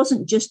and he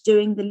wasn't just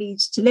doing the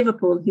Leeds to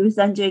Liverpool. He was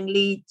then doing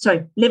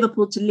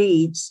Liverpool to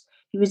Leeds.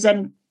 He was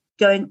then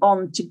going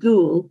on to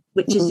Goole,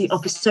 which is the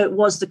opposite. So it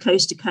was the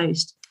coast to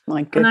coast.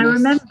 My goodness. And I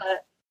remember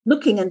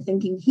looking and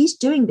thinking, he's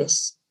doing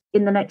this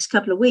in the next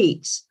couple of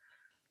weeks.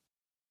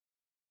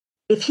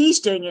 If he's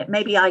doing it,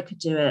 maybe I could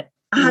do it.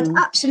 I had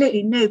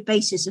absolutely no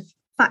basis of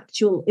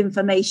factual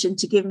information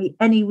to give me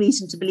any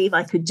reason to believe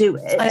I could do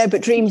it. I know,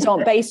 but dreams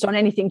aren't based on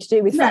anything to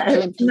do with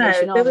factual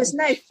information. No, there was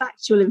no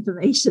factual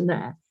information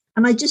there.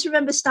 And I just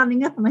remember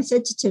standing up and I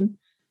said to Tim,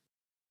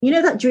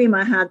 that dream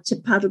I had to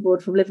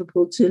paddleboard from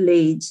Liverpool to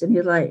Leeds? And he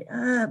was like,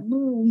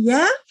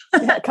 yeah.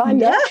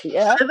 Kind of,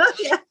 yeah.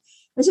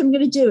 I said, I'm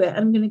going to do it.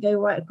 I'm going to go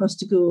right across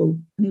to Goole.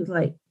 And he was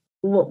like,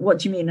 what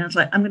do you mean? And I was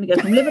like, I'm going to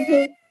go from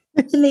Liverpool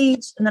to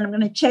Leeds, and then I'm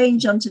going to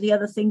change onto the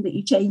other thing that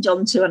you change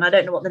onto. And I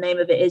don't know what the name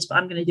of it is, but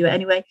I'm going to do it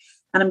anyway.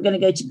 And I'm going to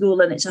go to Goole,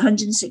 and it's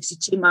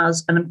 162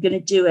 miles, and I'm going to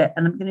do it.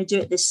 And I'm going to do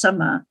it this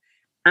summer.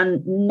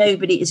 And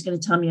nobody is going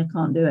to tell me I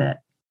can't do it.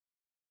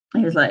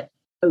 And he was like,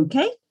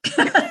 okay.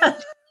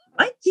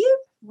 Right, you,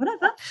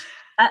 whatever.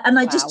 And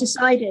I just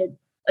decided,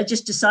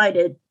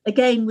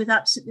 again, with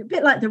absolutely, a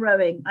bit like the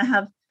rowing, I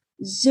have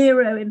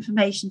zero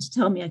information to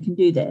tell me I can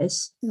do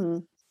this,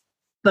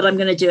 but I'm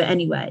going to do it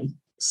anyway,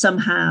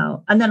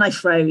 somehow. And then I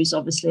froze,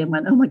 obviously, and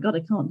went, oh my God,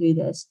 I can't do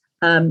this.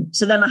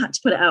 So then I had to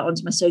put it out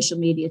onto my social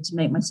media to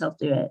make myself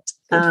do it.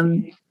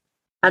 And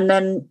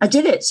then I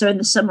did it. So in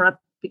the summer, I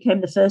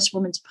became the first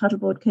woman to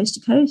paddleboard coast to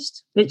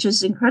coast, which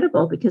was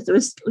incredible because there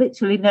was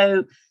literally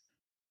no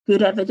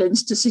good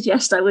evidence to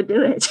suggest I would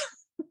do it.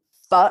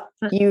 But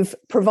you've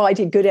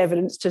provided good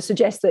evidence to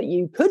suggest that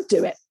you could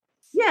do it.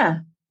 Yeah.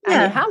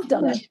 And you have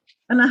done it.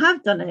 And I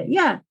have done it.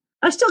 Yeah.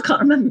 I still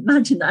can't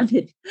imagine that I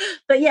did.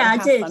 But yeah, I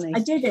did. Funny. I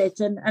did it.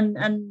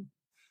 And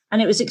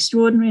it was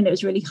extraordinary and it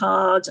was really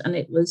hard and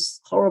it was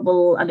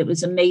horrible and it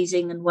was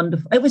amazing and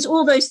wonderful. It was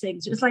all those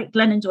things. It was like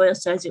Glennon Doyle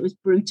says, it was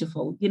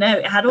brutal.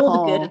 It had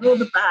all the good and all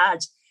the bad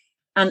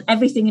and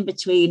everything in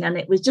between. And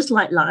it was just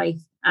like life.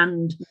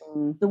 And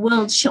the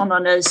world shone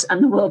on us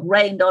and the world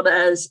rained on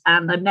us.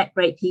 And I met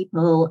great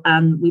people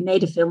and we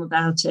made a film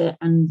about it.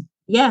 And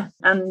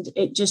and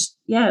it just,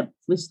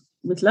 was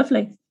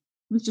lovely. It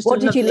was just What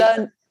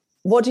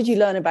did you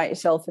learn about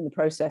yourself in the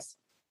process?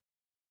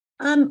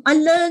 I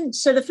learned,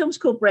 so the film's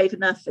called Brave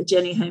Enough, A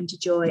Journey Home to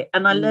Joy.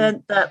 And I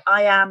learned that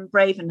I am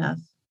brave enough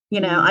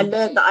I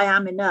learned that I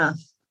am enough.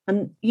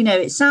 And,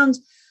 it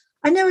sounds,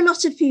 I know a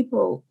lot of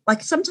people,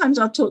 like sometimes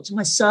I'll talk to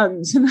my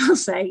sons and I'll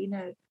say,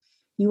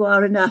 you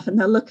are enough. And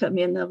they'll look at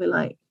me and they'll be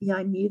like, yeah,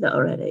 I knew that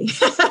already.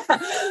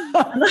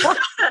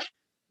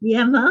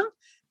 Yeah, Mum.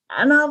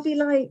 And I'll be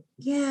like,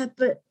 yeah,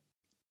 but,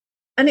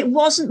 and it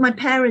wasn't my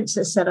parents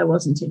that said I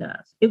wasn't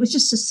enough. It was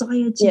just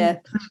society. Yeah.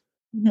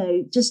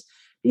 Just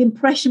the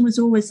impression was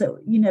always that,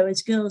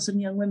 as girls and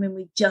young women,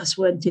 we just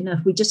weren't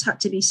enough. We just had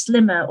to be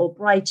slimmer or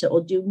brighter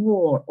or do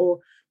more or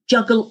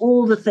juggle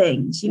all the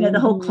things, the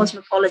whole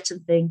cosmopolitan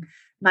thing,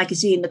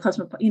 magazine,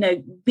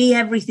 be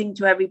everything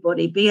to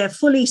everybody, be a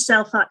fully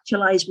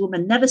self-actualized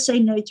woman, never say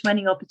no to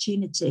any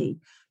opportunity,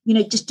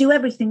 just do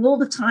everything all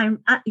the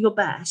time at your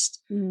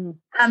best.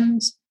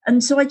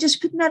 And so I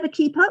just could never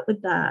keep up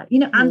with that,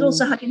 and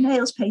also have your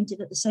nails painted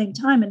at the same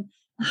time. And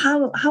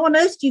how on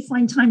earth do you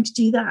find time to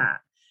do that?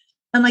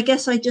 And I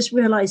guess I just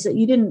realized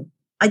that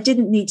I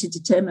didn't need to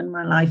determine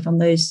my life on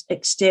those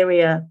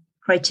exterior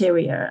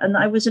criteria. And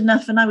I was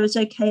enough and I was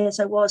okay as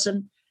I was.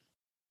 And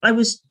I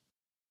was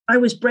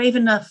brave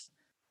enough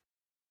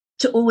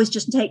to always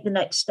just take the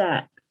next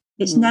step.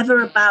 It's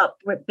never about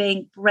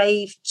being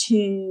brave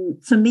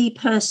for me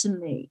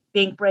personally,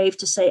 being brave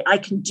to say, I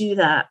can do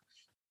that.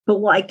 But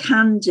what I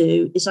can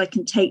do is I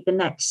can take the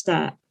next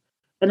step.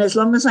 And as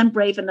long as I'm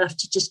brave enough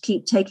to just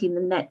keep taking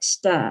the next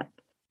step,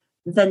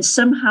 then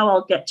somehow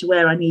I'll get to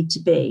where I need to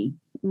be.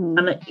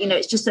 And,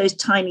 it's just those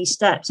tiny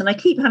steps. And I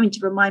keep having to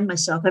remind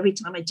myself every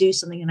time I do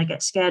something and I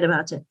get scared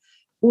about it,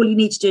 all you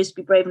need to do is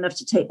be brave enough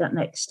to take that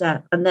next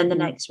step and then the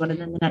next one and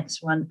then the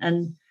next one.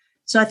 And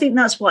so I think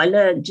that's what I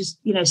learned, just,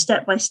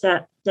 step by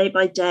step, day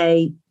by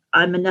day,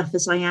 I'm enough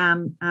as I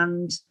am,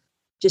 and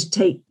just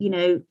take,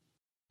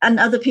 and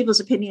other people's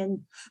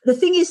opinion. The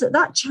thing is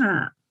that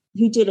chap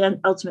who did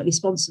ultimately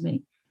sponsor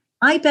me,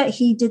 I bet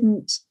he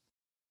didn't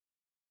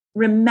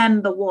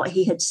remember what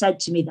he had said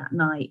to me that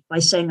night by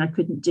saying I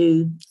couldn't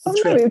do the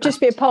trip. It would just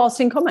be a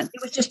passing comment.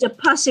 It was just a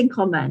passing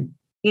comment.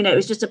 It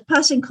was just a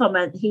passing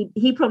comment.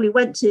 He probably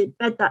went to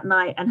bed that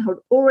night and had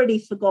already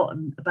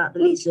forgotten about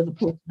the Leeds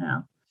Liverpool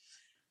Canal.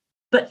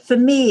 But for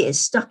me, it's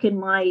stuck in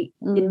my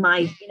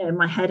my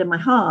head and my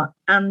heart.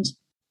 And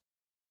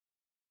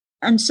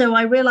so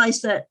I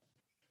realized that,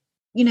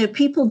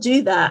 people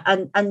do that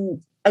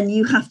and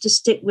you have to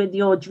stick with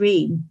your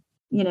dream,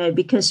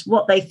 because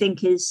what they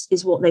think is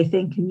what they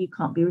think, and you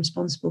can't be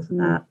responsible for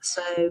that.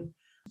 So,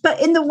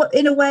 but in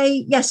a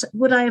way, yes.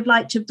 Would I have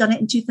liked to have done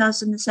it in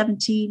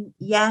 2017?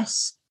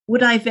 Yes.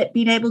 Would I have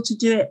been able to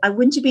do it? I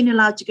wouldn't have been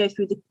allowed to go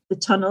through the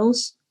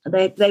tunnels.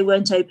 They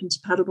weren't open to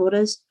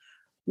paddleboarders.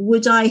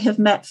 Would I have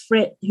met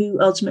Frit, who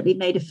ultimately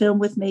made a film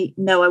with me?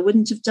 No, I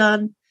wouldn't have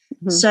done.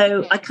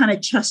 So I kind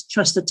of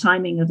trust the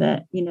timing of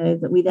it,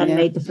 that we then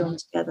made the film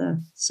together.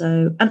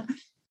 So, and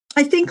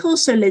I think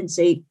also,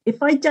 Lindsay,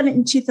 if I'd done it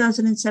in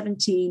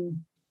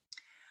 2017,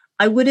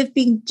 I would have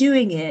been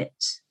doing it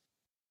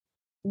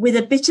with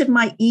a bit of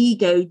my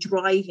ego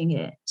driving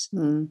it.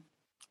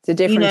 It's a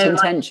different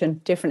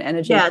intention, different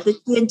energy. Yeah, the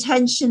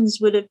intentions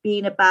would have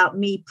been about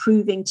me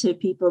proving to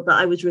people that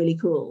I was really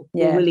cool.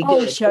 Yeah, really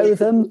good.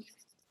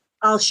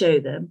 I'll show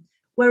them.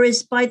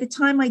 Whereas by the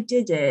time I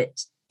did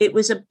it, it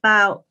was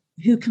about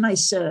who can I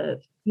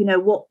serve?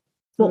 What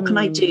can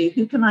I do?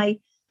 Who can I,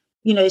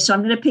 so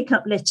I'm going to pick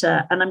up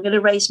litter and I'm going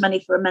to raise money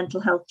for a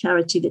mental health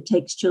charity that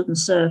takes children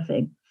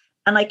surfing.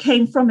 And I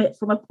came from it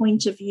from a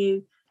point of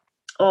view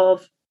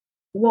of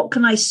what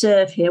can I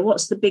serve here?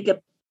 What's the bigger,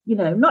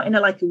 not in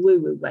a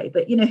woo-woo way,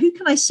 but, who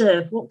can I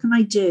serve? What can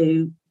I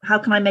do? How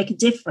can I make a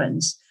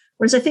difference?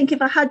 Whereas I think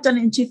if I had done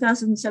it in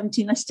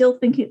 2017, I still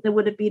think there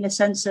would have been a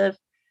sense of,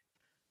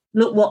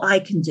 look what I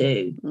can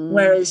do.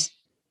 Whereas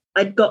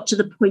I'd got to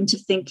the point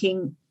of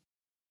thinking,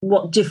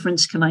 what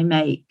difference can I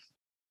make?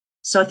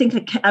 So I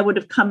think I would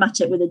have come at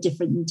it with a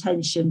different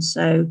intention.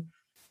 So,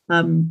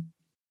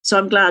 so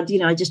I'm glad,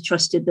 I just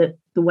trusted that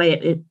the way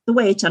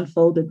it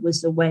unfolded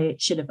was the way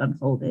it should have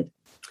unfolded.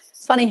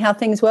 It's funny how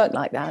things work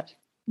like that.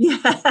 Yeah.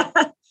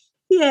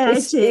 Yeah, it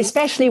is.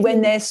 Especially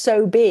when they're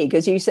so big,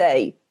 as you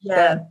say,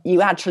 that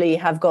you actually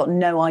have got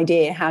no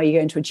idea how you're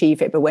going to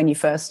achieve it. But when you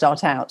first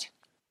start out.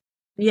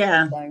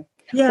 Yeah. So,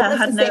 I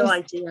had no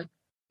idea.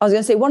 I was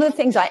going to say, one of the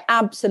things I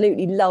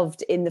absolutely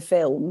loved in the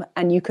film,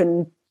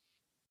 and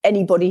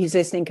anybody who's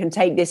listening can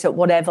take this at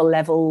whatever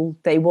level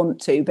they want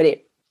to, but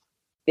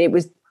it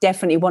was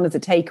definitely one of the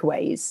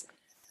takeaways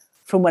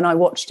from when I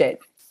watched it,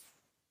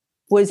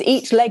 was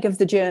each leg of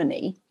the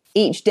journey,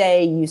 each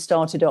day you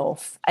started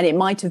off, and it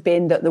might have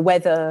been that the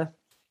weather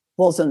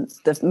wasn't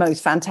the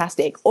most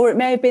fantastic, or it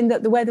may have been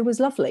that the weather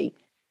was lovely,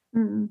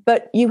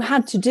 but you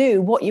had to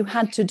do what you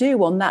had to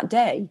do on that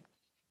day.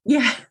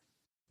 Yeah.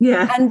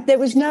 Yeah. And there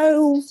was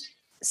no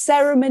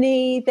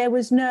ceremony. There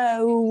was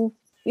no,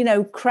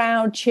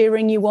 crowd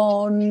cheering you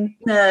on.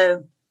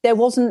 No. There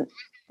wasn't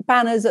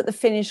banners at the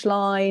finish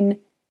line.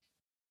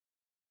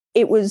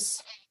 It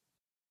was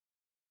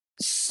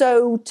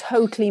so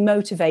totally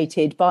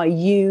motivated by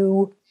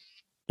you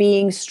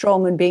being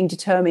strong and being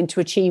determined to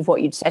achieve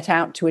what you'd set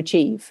out to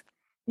achieve.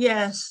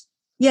 Yes.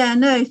 Yeah,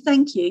 no,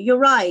 thank you. You're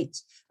right.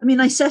 I mean,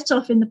 I set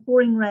off in the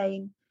pouring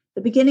rain.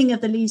 The beginning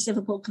of the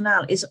Leeds-Liverpool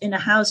Canal is in a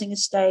housing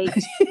estate.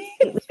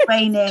 It was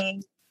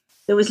raining.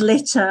 There was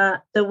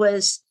litter. There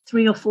was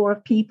 3 or 4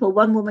 people.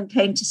 One woman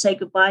came to say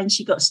goodbye and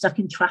she got stuck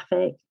in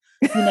traffic.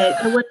 You know,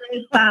 there were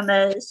no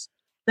banners.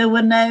 There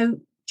were no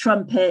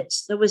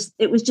trumpets.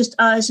 It was just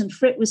us, and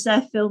Frit was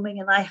there filming,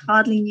 and I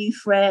hardly knew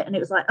Frit. And it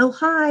was like, oh,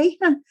 hi.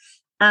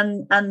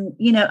 And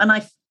you know, and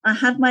I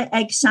had my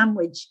egg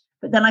sandwich,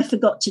 but then I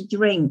forgot to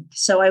drink.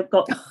 So I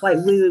got quite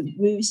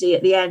woozy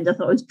at the end. I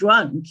thought I was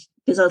drunk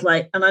because I was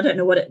like, and I don't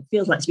know what it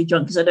feels like to be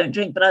drunk because I don't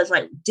drink, but I was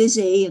like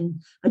dizzy,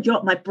 and I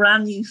dropped my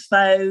brand new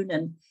phone,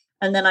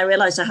 and then I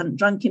realized I hadn't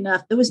drunk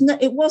enough. It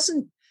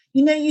wasn't,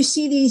 you know, you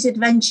see these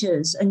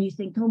adventures and you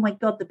think, oh my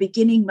God, the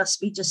beginning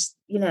must be just,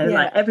 you know,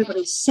 like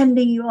everybody's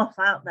sending you off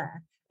out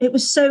there. It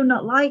was so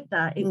not like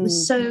that. It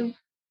was so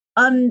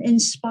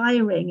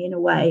uninspiring in a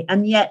way.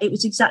 And yet it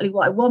was exactly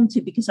what I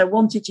wanted, because I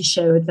wanted to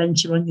show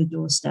adventure on your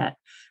doorstep.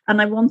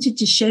 And I wanted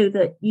to show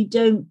that you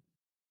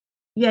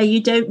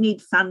don't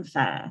need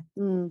fanfare.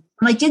 And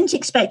I didn't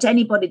expect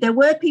anybody. There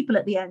were people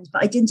at the end,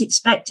 but I didn't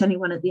expect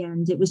anyone at the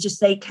end. It was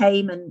just they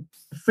came and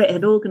Frit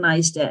had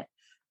organized it.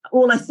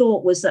 All I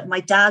thought was that my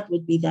dad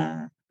would be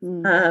there.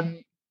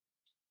 And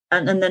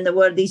then there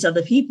were these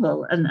other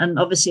people. And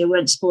obviously I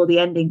won't spoil the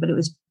ending, but it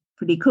was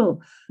pretty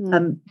cool.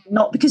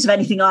 Not because of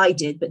anything I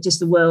did, but just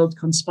the world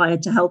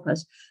conspired to help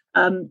us.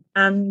 But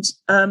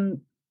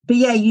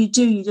yeah, you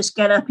just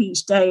get up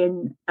each day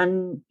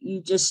and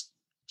you just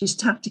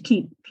have to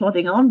keep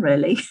plodding on,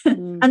 really.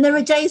 And there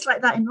are days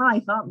like that in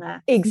life, aren't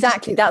there?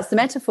 Exactly. That's the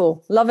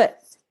metaphor. Love it.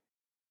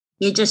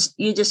 You just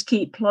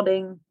keep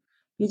plodding.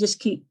 You just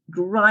keep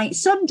grind.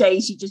 Some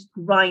days you just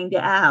grind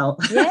it out.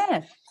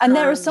 Yeah. And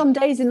there are some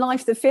days in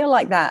life that feel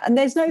like that. And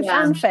there's no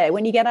fanfare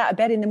when you get out of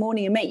bed in the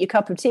morning and make your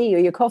cup of tea or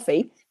your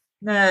coffee.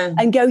 No.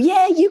 And go,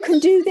 yeah, you can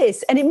do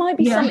this. And it might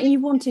be something you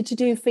wanted to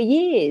do for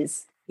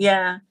years.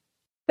 Yeah.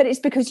 But it's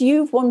because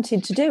you've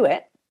wanted to do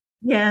it.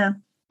 Yeah.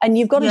 And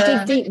you've got to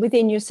dig deep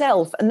within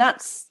yourself. And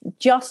that's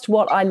just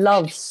what I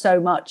love so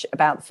much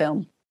about the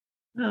film.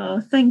 Oh,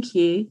 thank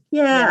you.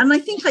 Yeah. And I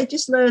think I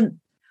just learned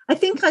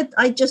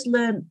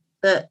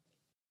that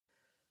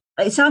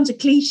it sounds a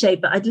cliche,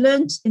 but I'd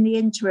learned in the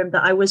interim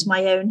that I was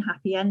my own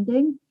happy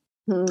ending.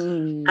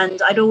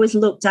 And I'd always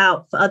looked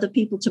out for other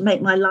people to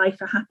make my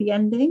life a happy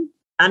ending.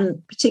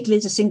 And particularly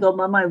as a single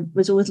mum, I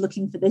was always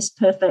looking for this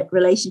perfect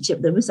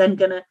relationship that was then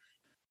going to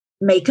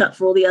make up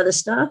for all the other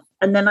stuff.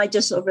 And then I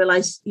just sort of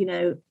realized, you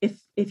know,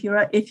 if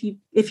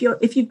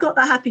you've got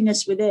that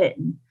happiness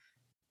within,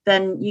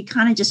 then you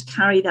kind of just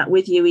carry that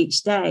with you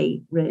each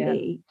day,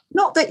 really.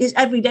 Not that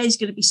every day is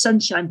going to be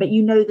sunshine, but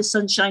you know the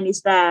sunshine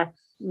is there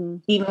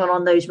even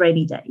on those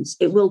rainy days.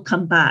 It will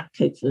come back,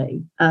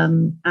 hopefully.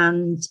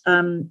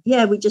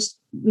 We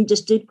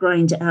just did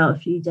grind it out a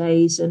few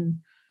days. And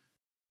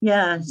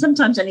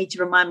sometimes I need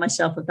to remind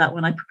myself of that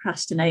when I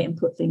procrastinate and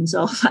put things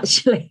off,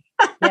 actually.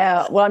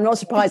 Yeah, well, I'm not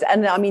surprised.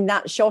 And I mean,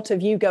 that shot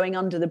of you going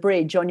under the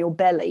bridge on your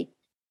belly.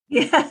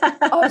 Yeah.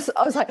 I was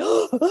like,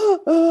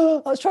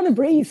 I was trying to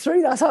breathe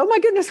through that. I was like, oh my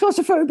goodness,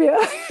 claustrophobia.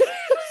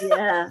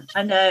 Yeah,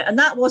 I know. And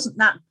that wasn't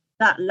that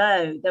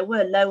low. There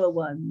were lower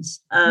ones.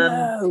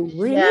 No,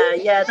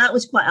 really? Yeah, that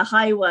was quite a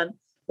high one.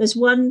 There's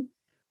one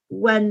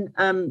when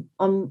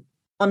on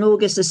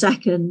August the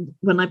 2nd,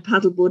 when I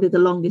paddleboarded the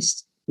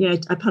longest, you know,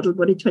 I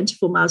paddleboarded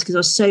 24 miles because I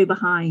was so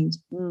behind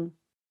and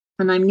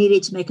I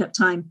needed to make up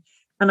time.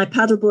 And I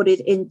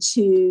paddleboarded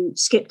into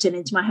Skipton,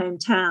 into my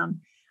hometown,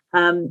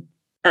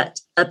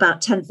 at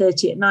about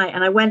 10:30 at night.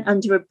 And I went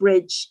under a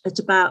bridge at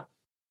about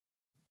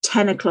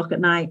 10 o'clock at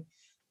night.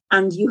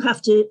 And you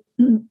have to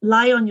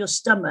lie on your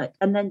stomach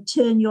and then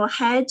turn your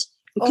head,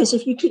 because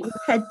if you keep your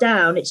head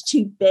down, it's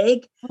too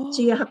big.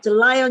 So you have to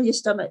lie on your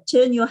stomach,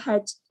 turn your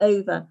head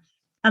over.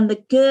 And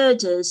the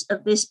girders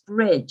of this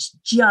bridge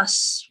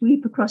just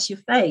sweep across your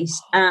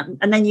face.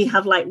 And then you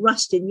have like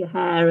rust in your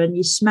hair and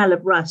you smell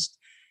of rust.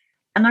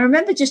 And I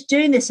remember just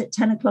doing this at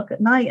 10 o'clock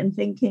at night and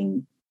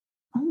thinking,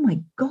 oh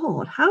my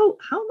God, how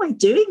am I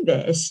doing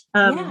this?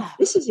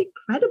 This is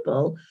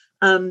incredible.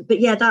 But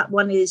yeah, that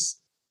one is,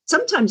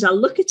 sometimes I'll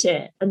look at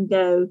it and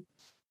go,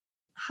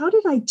 how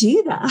did I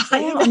do that?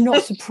 Yeah, I'm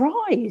not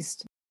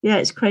surprised. Yeah,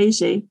 it's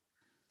crazy.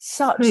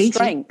 Such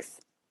strength.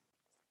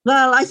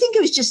 Well, I think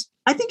it was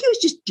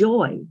just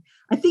joy.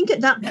 I think at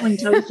that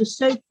point I was just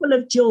so full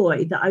of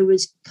joy that I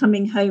was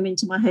coming home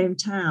into my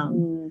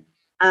hometown.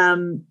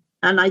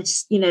 And I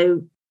just, you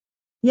know,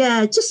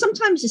 just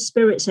sometimes the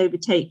spirits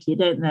overtake you,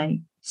 don't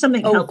they?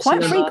 Something helps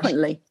quite you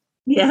frequently.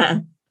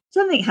 Yeah,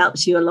 something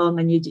helps you along,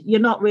 and you're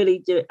not really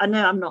doing. I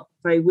know I'm not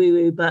very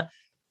woo-woo, but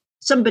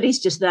somebody's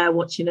just there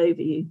watching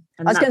over you.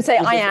 And I was going to say,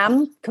 I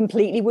am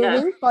completely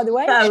woo-woo, by the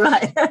way. Oh,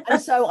 right.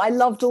 And so I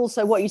loved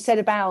also what you said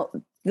about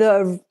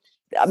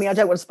I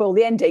don't want to spoil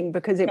the ending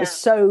because it was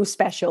so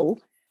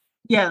special.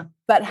 Yeah.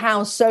 But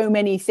how so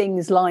many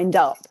things lined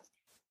up.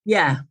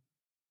 Yeah.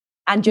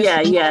 And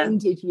just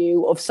reminded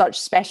you of such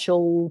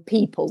special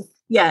people.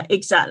 Yeah,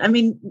 exactly. I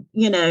mean,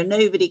 you know,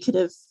 nobody could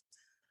have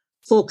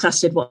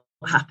forecasted what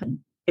happened.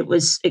 It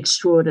was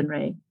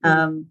extraordinary.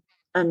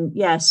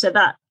 yeah, so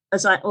that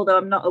although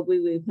I'm not a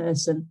woo-woo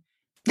person,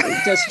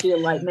 it does feel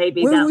like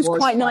maybe that was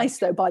quite nice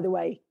though, by the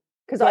way,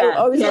 because I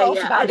always laugh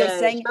about it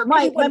saying, but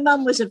my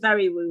mum was a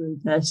very woo-woo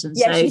person.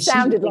 Yeah, so she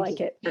sounded like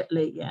it.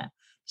 Totally, yeah.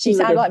 She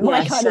sounded like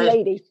my kind of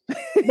lady.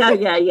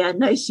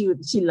 No,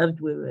 she loved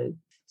woo-woo.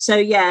 So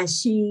yeah,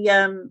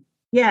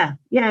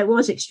 it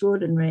was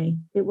extraordinary.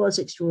 It was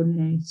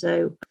extraordinary.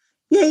 So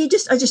yeah, I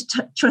just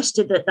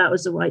trusted that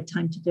was the right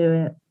time to do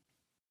it.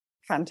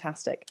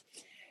 Fantastic.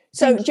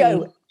 So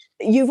Jo,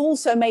 you've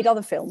also made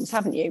other films,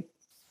 haven't you?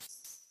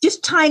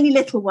 Just tiny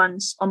little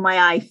ones on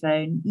my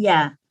iPhone.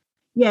 Yeah,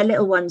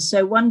 little ones.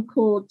 So one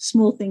called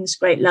Small Things,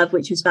 Great Love,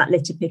 which was about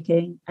litter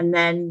picking, and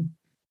then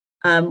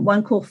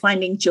one called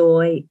Finding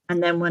Joy,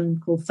 and then one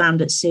called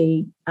Found at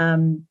Sea,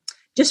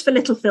 just for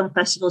little film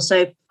festivals.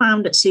 So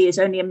Found at Sea is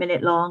only a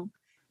minute long.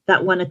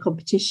 That won a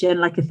competition,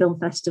 like a film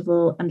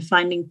festival, and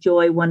Finding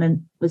Joy won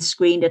and was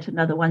screened at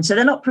another one. So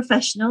they're not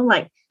professional,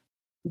 like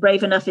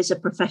Brave Enough is a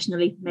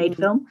professionally made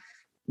film.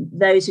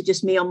 Those are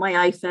just me on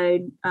my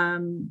iPhone.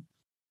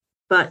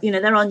 But,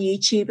 they're on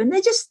YouTube, and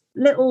they're just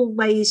little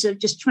ways of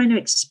just trying to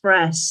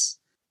express,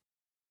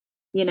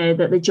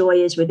 that the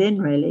joy is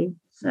within, really.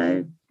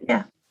 So,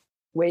 yeah.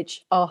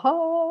 Which,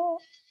 lo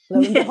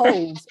and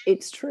behold,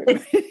 it's true.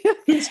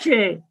 It's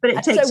true, but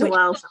it takes a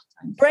while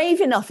sometimes. Brave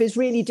Enough is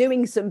really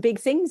doing some big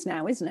things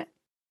now, isn't it?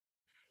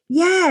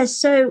 Yeah,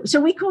 so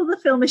we call the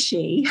film a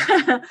she.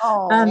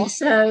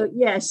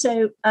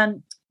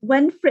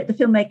 When Frit, the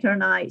filmmaker,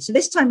 and I, so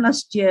this time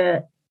last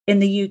year in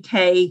the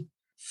UK,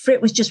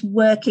 Frit was just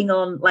working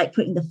on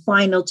putting the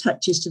final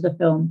touches to the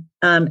film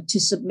to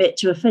submit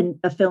to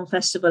a film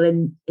festival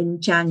in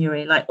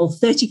January, or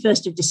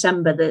 31st of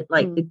December,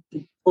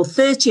 or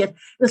 30th. It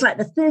was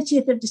the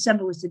 30th of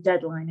December was the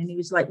deadline, and he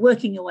was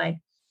working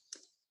away.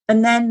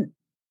 And then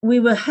we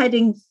were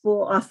heading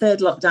for our third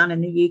lockdown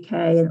in the UK,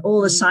 and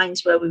all the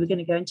signs were we were going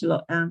to go into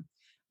lockdown.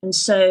 And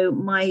so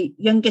my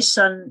youngest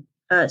son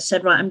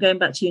said, right, I'm going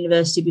back to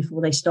university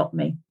before they stop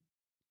me.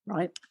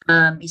 Right.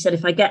 He said,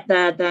 if I get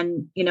there,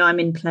 then, I'm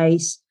in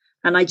place,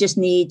 and I just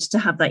need to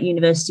have that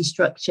university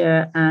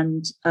structure.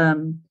 And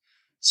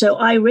so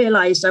I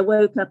realized, I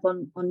woke up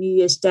on New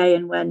Year's Day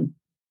and went,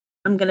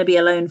 I'm going to be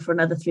alone for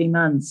another 3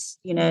 months,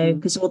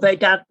 because although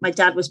my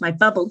dad was my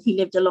bubble, he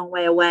lived a long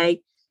way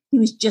away. He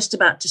was just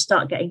about to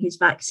start getting his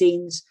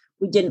vaccines.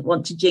 We didn't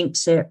want to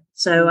jinx it.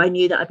 So I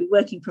knew that I'd be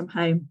working from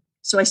home.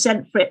 So I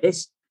sent Frit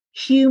this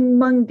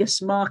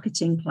humongous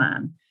marketing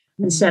plan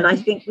and said, I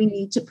think we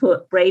need to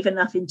put Brave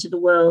Enough into the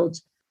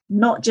world,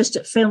 not just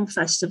at film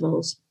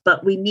festivals,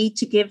 but we need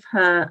to give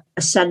her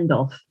a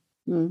send-off.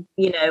 We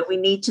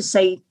need to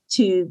say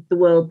to the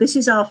world, this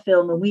is our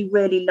film and we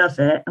really love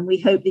it, and we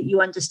hope that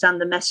you understand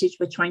the message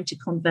we're trying to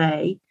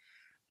convey.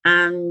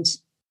 And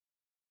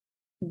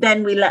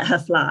then we let her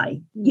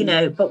fly,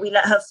 but we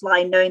let her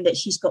fly knowing that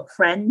she's got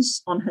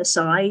friends on her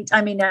side.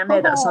 I mean, I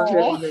know that sounds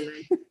really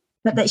weird,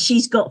 but that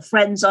she's got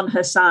friends on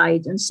her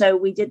side. And so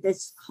we did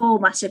this whole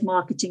massive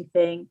marketing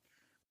thing.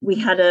 We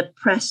had a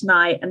press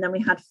night, and then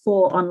we had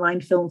 4 online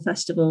film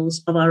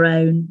festivals of our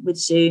own with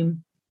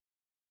Zoom.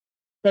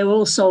 They were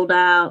all sold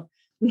out.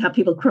 We had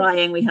people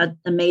crying. We had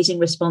amazing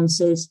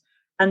responses.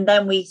 And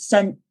then we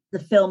sent the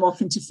film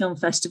off into film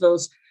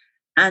festivals,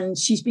 and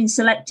she's been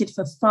selected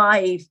for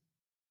 5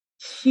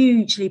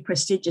 hugely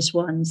prestigious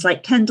ones.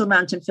 Like Kendal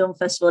Mountain Film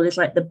Festival is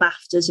like the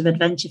BAFTAs of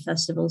adventure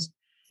festivals.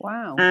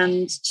 Wow.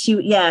 And she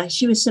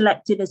was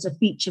selected as a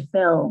feature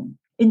film.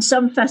 In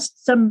some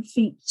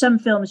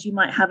films, you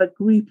might have a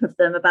group of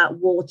them about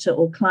water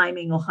or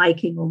climbing or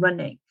hiking or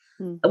running,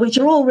 which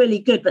are all really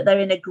good, but they're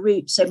in a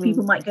group. So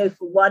people might go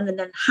for one and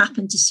then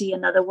happen to see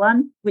another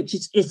one, which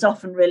is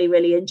often really,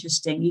 really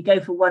interesting. You go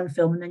for one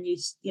film and then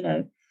you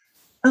know,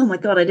 oh my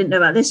God, I didn't know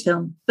about this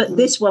film. But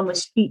this one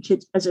was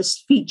featured as a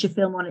feature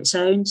film on its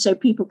own. So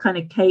people kind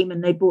of came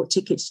and they bought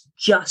tickets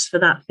just for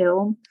that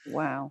film.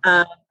 Wow.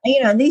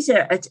 And these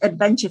are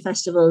adventure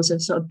festivals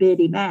of sort of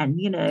beardy men,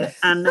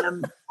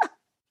 and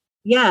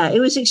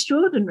it was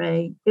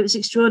extraordinary. It was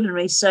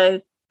extraordinary. So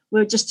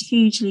we're just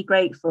hugely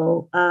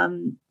grateful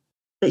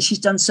that she's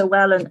done so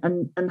well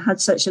and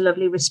had such a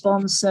lovely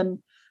response.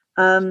 And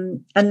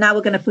now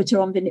we're going to put her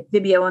on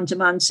Vimeo on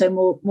demand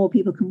so more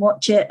people can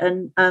watch it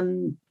and,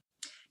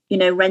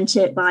 rent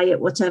it, buy it,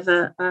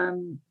 whatever.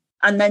 And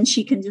then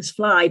she can just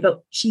fly.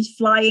 But she's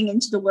flying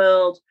into the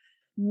world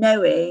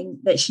knowing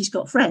that she's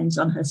got friends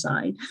on her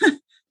side.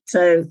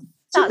 So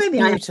that's maybe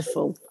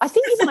beautiful. I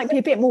think you might be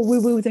a bit more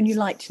woo-woo than you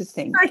like to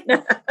think. I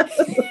know.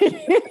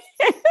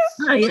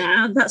 I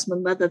am. That's my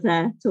mother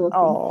there talking.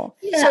 Oh,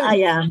 yeah, so, I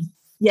am.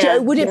 Yeah,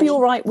 Jo, would it be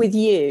all right with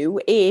you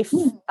if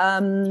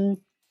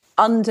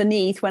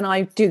underneath, when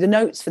I do the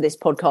notes for this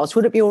podcast,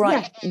 would it be all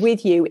right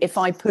with you if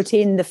I put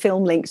in the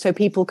film link so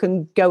people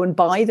can go and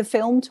buy the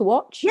film to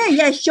watch?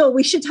 Yeah, sure.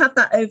 We should have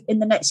that in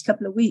the next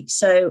couple of weeks,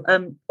 so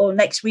or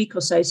next week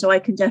or so. So I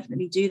can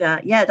definitely do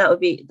that. Yeah, that would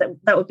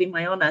be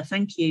my honor.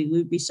 Thank you.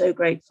 We'd be so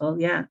grateful.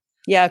 Yeah,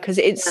 because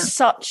it's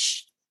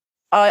such.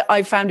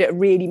 I found it a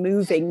really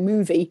moving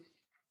movie.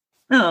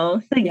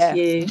 Oh, thank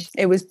you.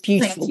 It was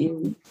beautiful. Thank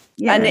you.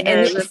 Yeah, and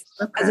as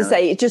I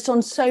say, it's just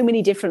on so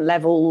many different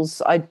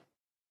levels. I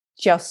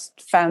just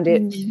found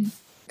it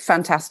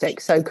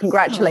fantastic. So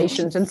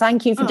congratulations and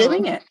thank you for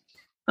doing it.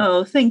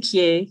 Oh, thank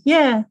you.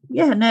 Yeah.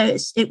 No,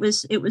 it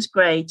was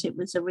great. It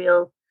was a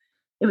real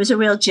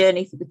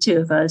journey for the two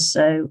of us.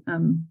 So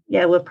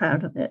we're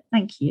proud of it.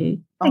 Thank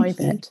you. I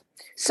bet.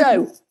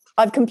 So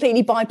I've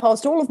completely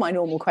bypassed all of my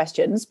normal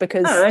questions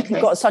because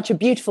you've got such a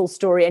beautiful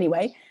story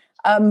anyway.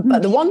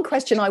 But the one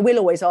question I will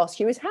always ask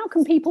you is how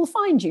can people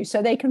find you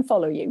so they can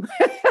follow you?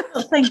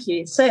 Oh, thank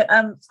you. So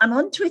I'm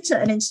on Twitter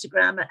and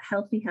Instagram at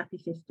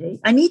healthyhappy50.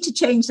 I need to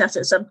change that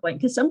at some point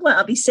because some point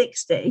I'll be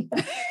 60.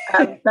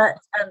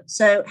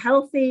 So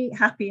healthy,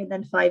 happy, and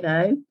then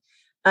 50.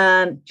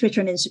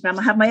 Twitter and Instagram.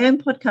 I have my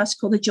own podcast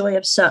called The Joy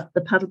of Sup,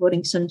 the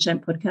Paddleboarding Sunshine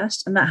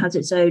podcast, and that has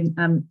its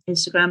own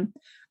Instagram.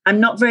 I'm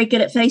not very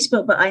good at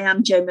Facebook, but I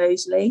am Joe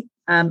Mosley,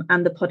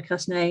 and the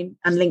podcast name,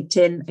 and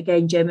LinkedIn,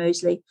 again, Joe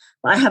Mosley.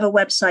 But I have a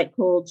website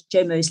called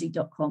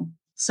joemosley.com.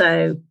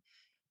 So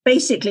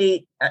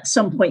basically, at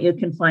some point, you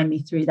can find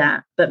me through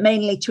that, but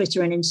mainly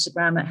Twitter and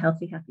Instagram at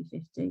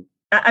healthyhappy50.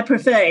 I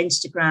prefer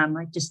Instagram.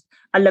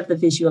 I love the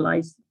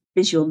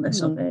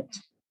visualness of it.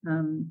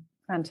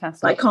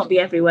 Fantastic. But I can't be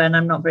everywhere, and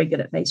I'm not very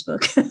good at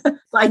Facebook.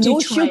 But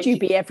nor should you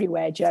be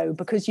everywhere, Joe,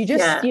 because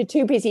you're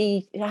too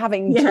busy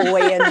having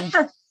joy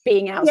and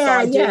being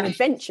outside doing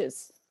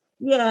adventures.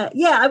 Yeah.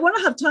 I want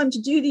to have time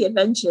to do the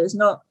adventures,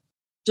 not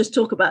just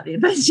talk about the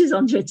adventures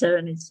on Twitter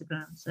and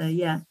Instagram. So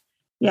yeah.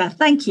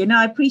 Thank you. No,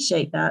 I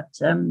appreciate that.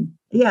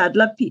 I'd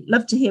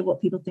love to hear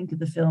what people think of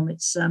the film.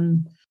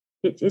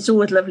 It's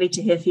always lovely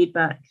to hear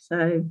feedback.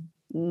 So,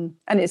 and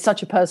it's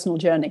such a personal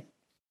journey.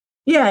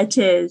 Yeah, it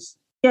is.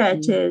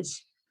 It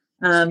is.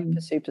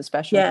 Super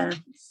special. Yeah.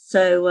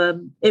 So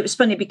it was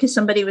funny because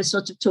somebody was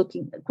sort of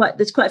talking.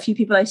 There's quite a few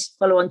people I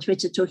follow on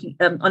Twitter talking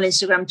on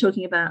Instagram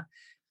talking about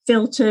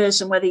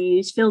filters and whether you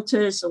use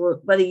filters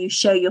or whether you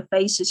show your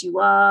face as you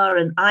are.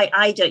 And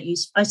I don't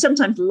use. I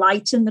sometimes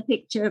lighten the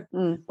picture.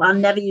 I'll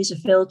never use a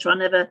filter. I'll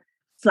never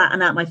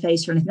flatten out my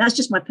face or anything. That's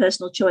just my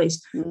personal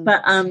choice.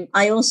 But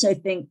I also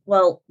think,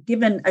 well,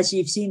 given as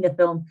you've seen the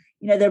film,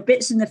 there are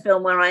bits in the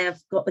film where I have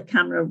got the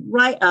camera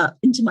right up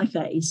into my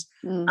face.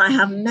 I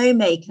have no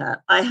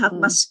makeup. I have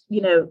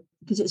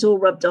because it's all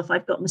rubbed off.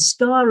 I've got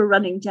mascara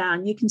running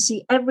down. You can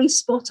see every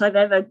spot I've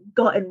ever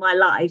got in my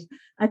life.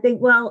 I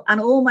think, well, and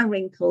all my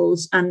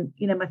wrinkles and,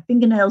 my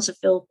fingernails are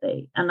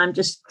filthy and I'm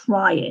just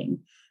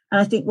crying.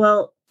 And I think,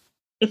 well,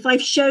 if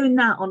I've shown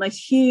that on a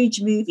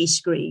huge movie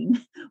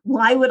screen,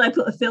 why would I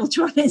put a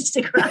filter on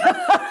Instagram?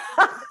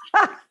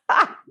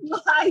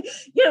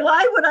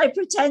 Why would I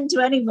pretend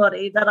to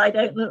anybody that I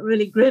don't look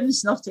really grim,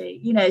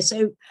 snotty?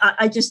 So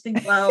I just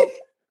think, well,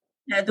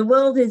 the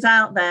world is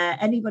out there.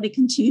 Anybody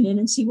can tune in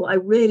and see what I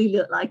really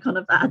look like on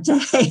a bad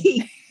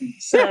day.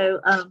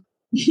 So,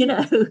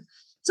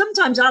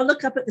 sometimes I'll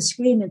look up at the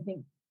screen and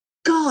think,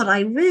 God, I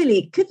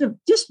really could have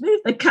just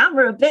moved the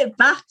camera a bit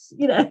back,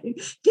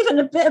 given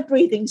a bit of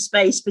breathing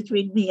space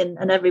between me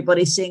and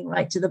everybody, seeing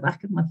right to the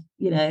back of my,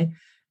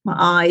 my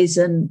eyes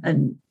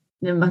and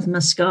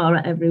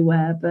mascara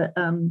everywhere. But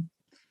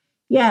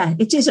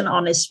it is an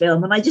honest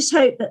film. And I just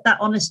hope that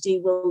honesty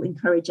will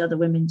encourage other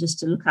women just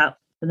to look out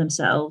for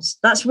themselves.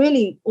 That's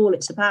really all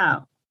it's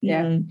about. You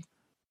know,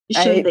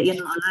 to show that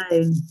you're not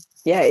alone.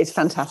 Yeah, it's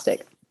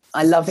fantastic.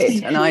 I love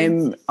it.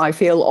 And I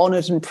feel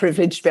honoured and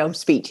privileged to be able to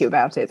speak to you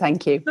about it.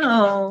 Thank you.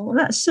 Oh,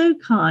 that's so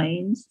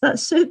kind.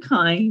 That's so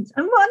kind.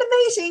 And what an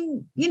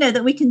amazing,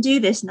 that we can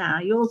do this now.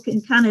 You're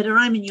in Canada,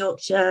 I'm in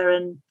Yorkshire,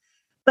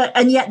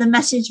 and yet the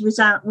message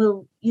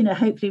will,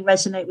 hopefully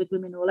resonate with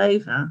women all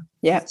over.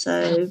 Yeah.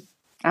 So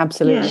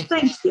absolutely. Yeah,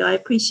 thank you. I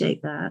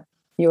appreciate that.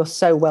 You're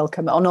so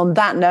welcome. And on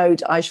that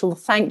note, I shall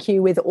thank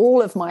you with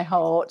all of my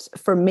heart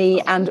from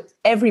me and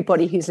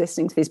everybody who's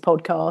listening to this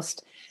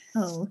podcast.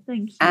 Oh,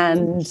 thank you.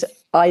 And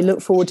I look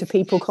forward to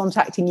people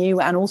contacting you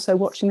and also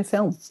watching the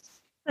film.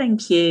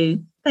 Thank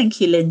you.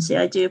 Thank you, Lindsay.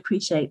 I do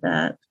appreciate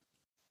that.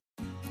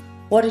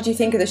 What did you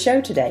think of the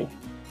show today?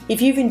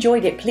 If you've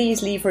enjoyed it,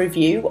 please leave a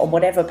review on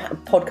whatever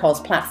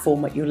podcast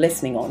platform that you're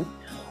listening on.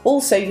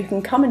 Also, you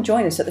can come and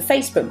join us at the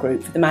Facebook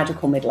group for The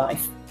Magical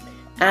Midlife.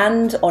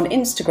 And on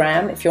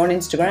Instagram, if you're on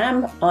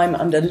Instagram, I'm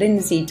under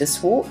Lindsay de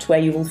Swart, where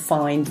you will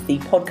find the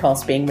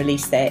podcast being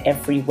released there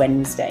every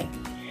Wednesday.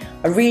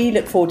 I really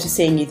look forward to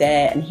seeing you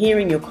there and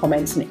hearing your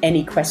comments and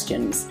any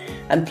questions.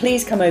 And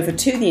please come over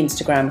to the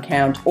Instagram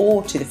account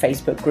or to the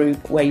Facebook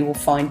group where you will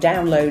find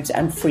downloads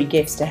and free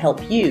gifts to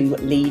help you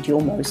lead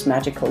your most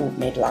magical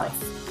midlife.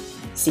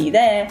 See you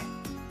there.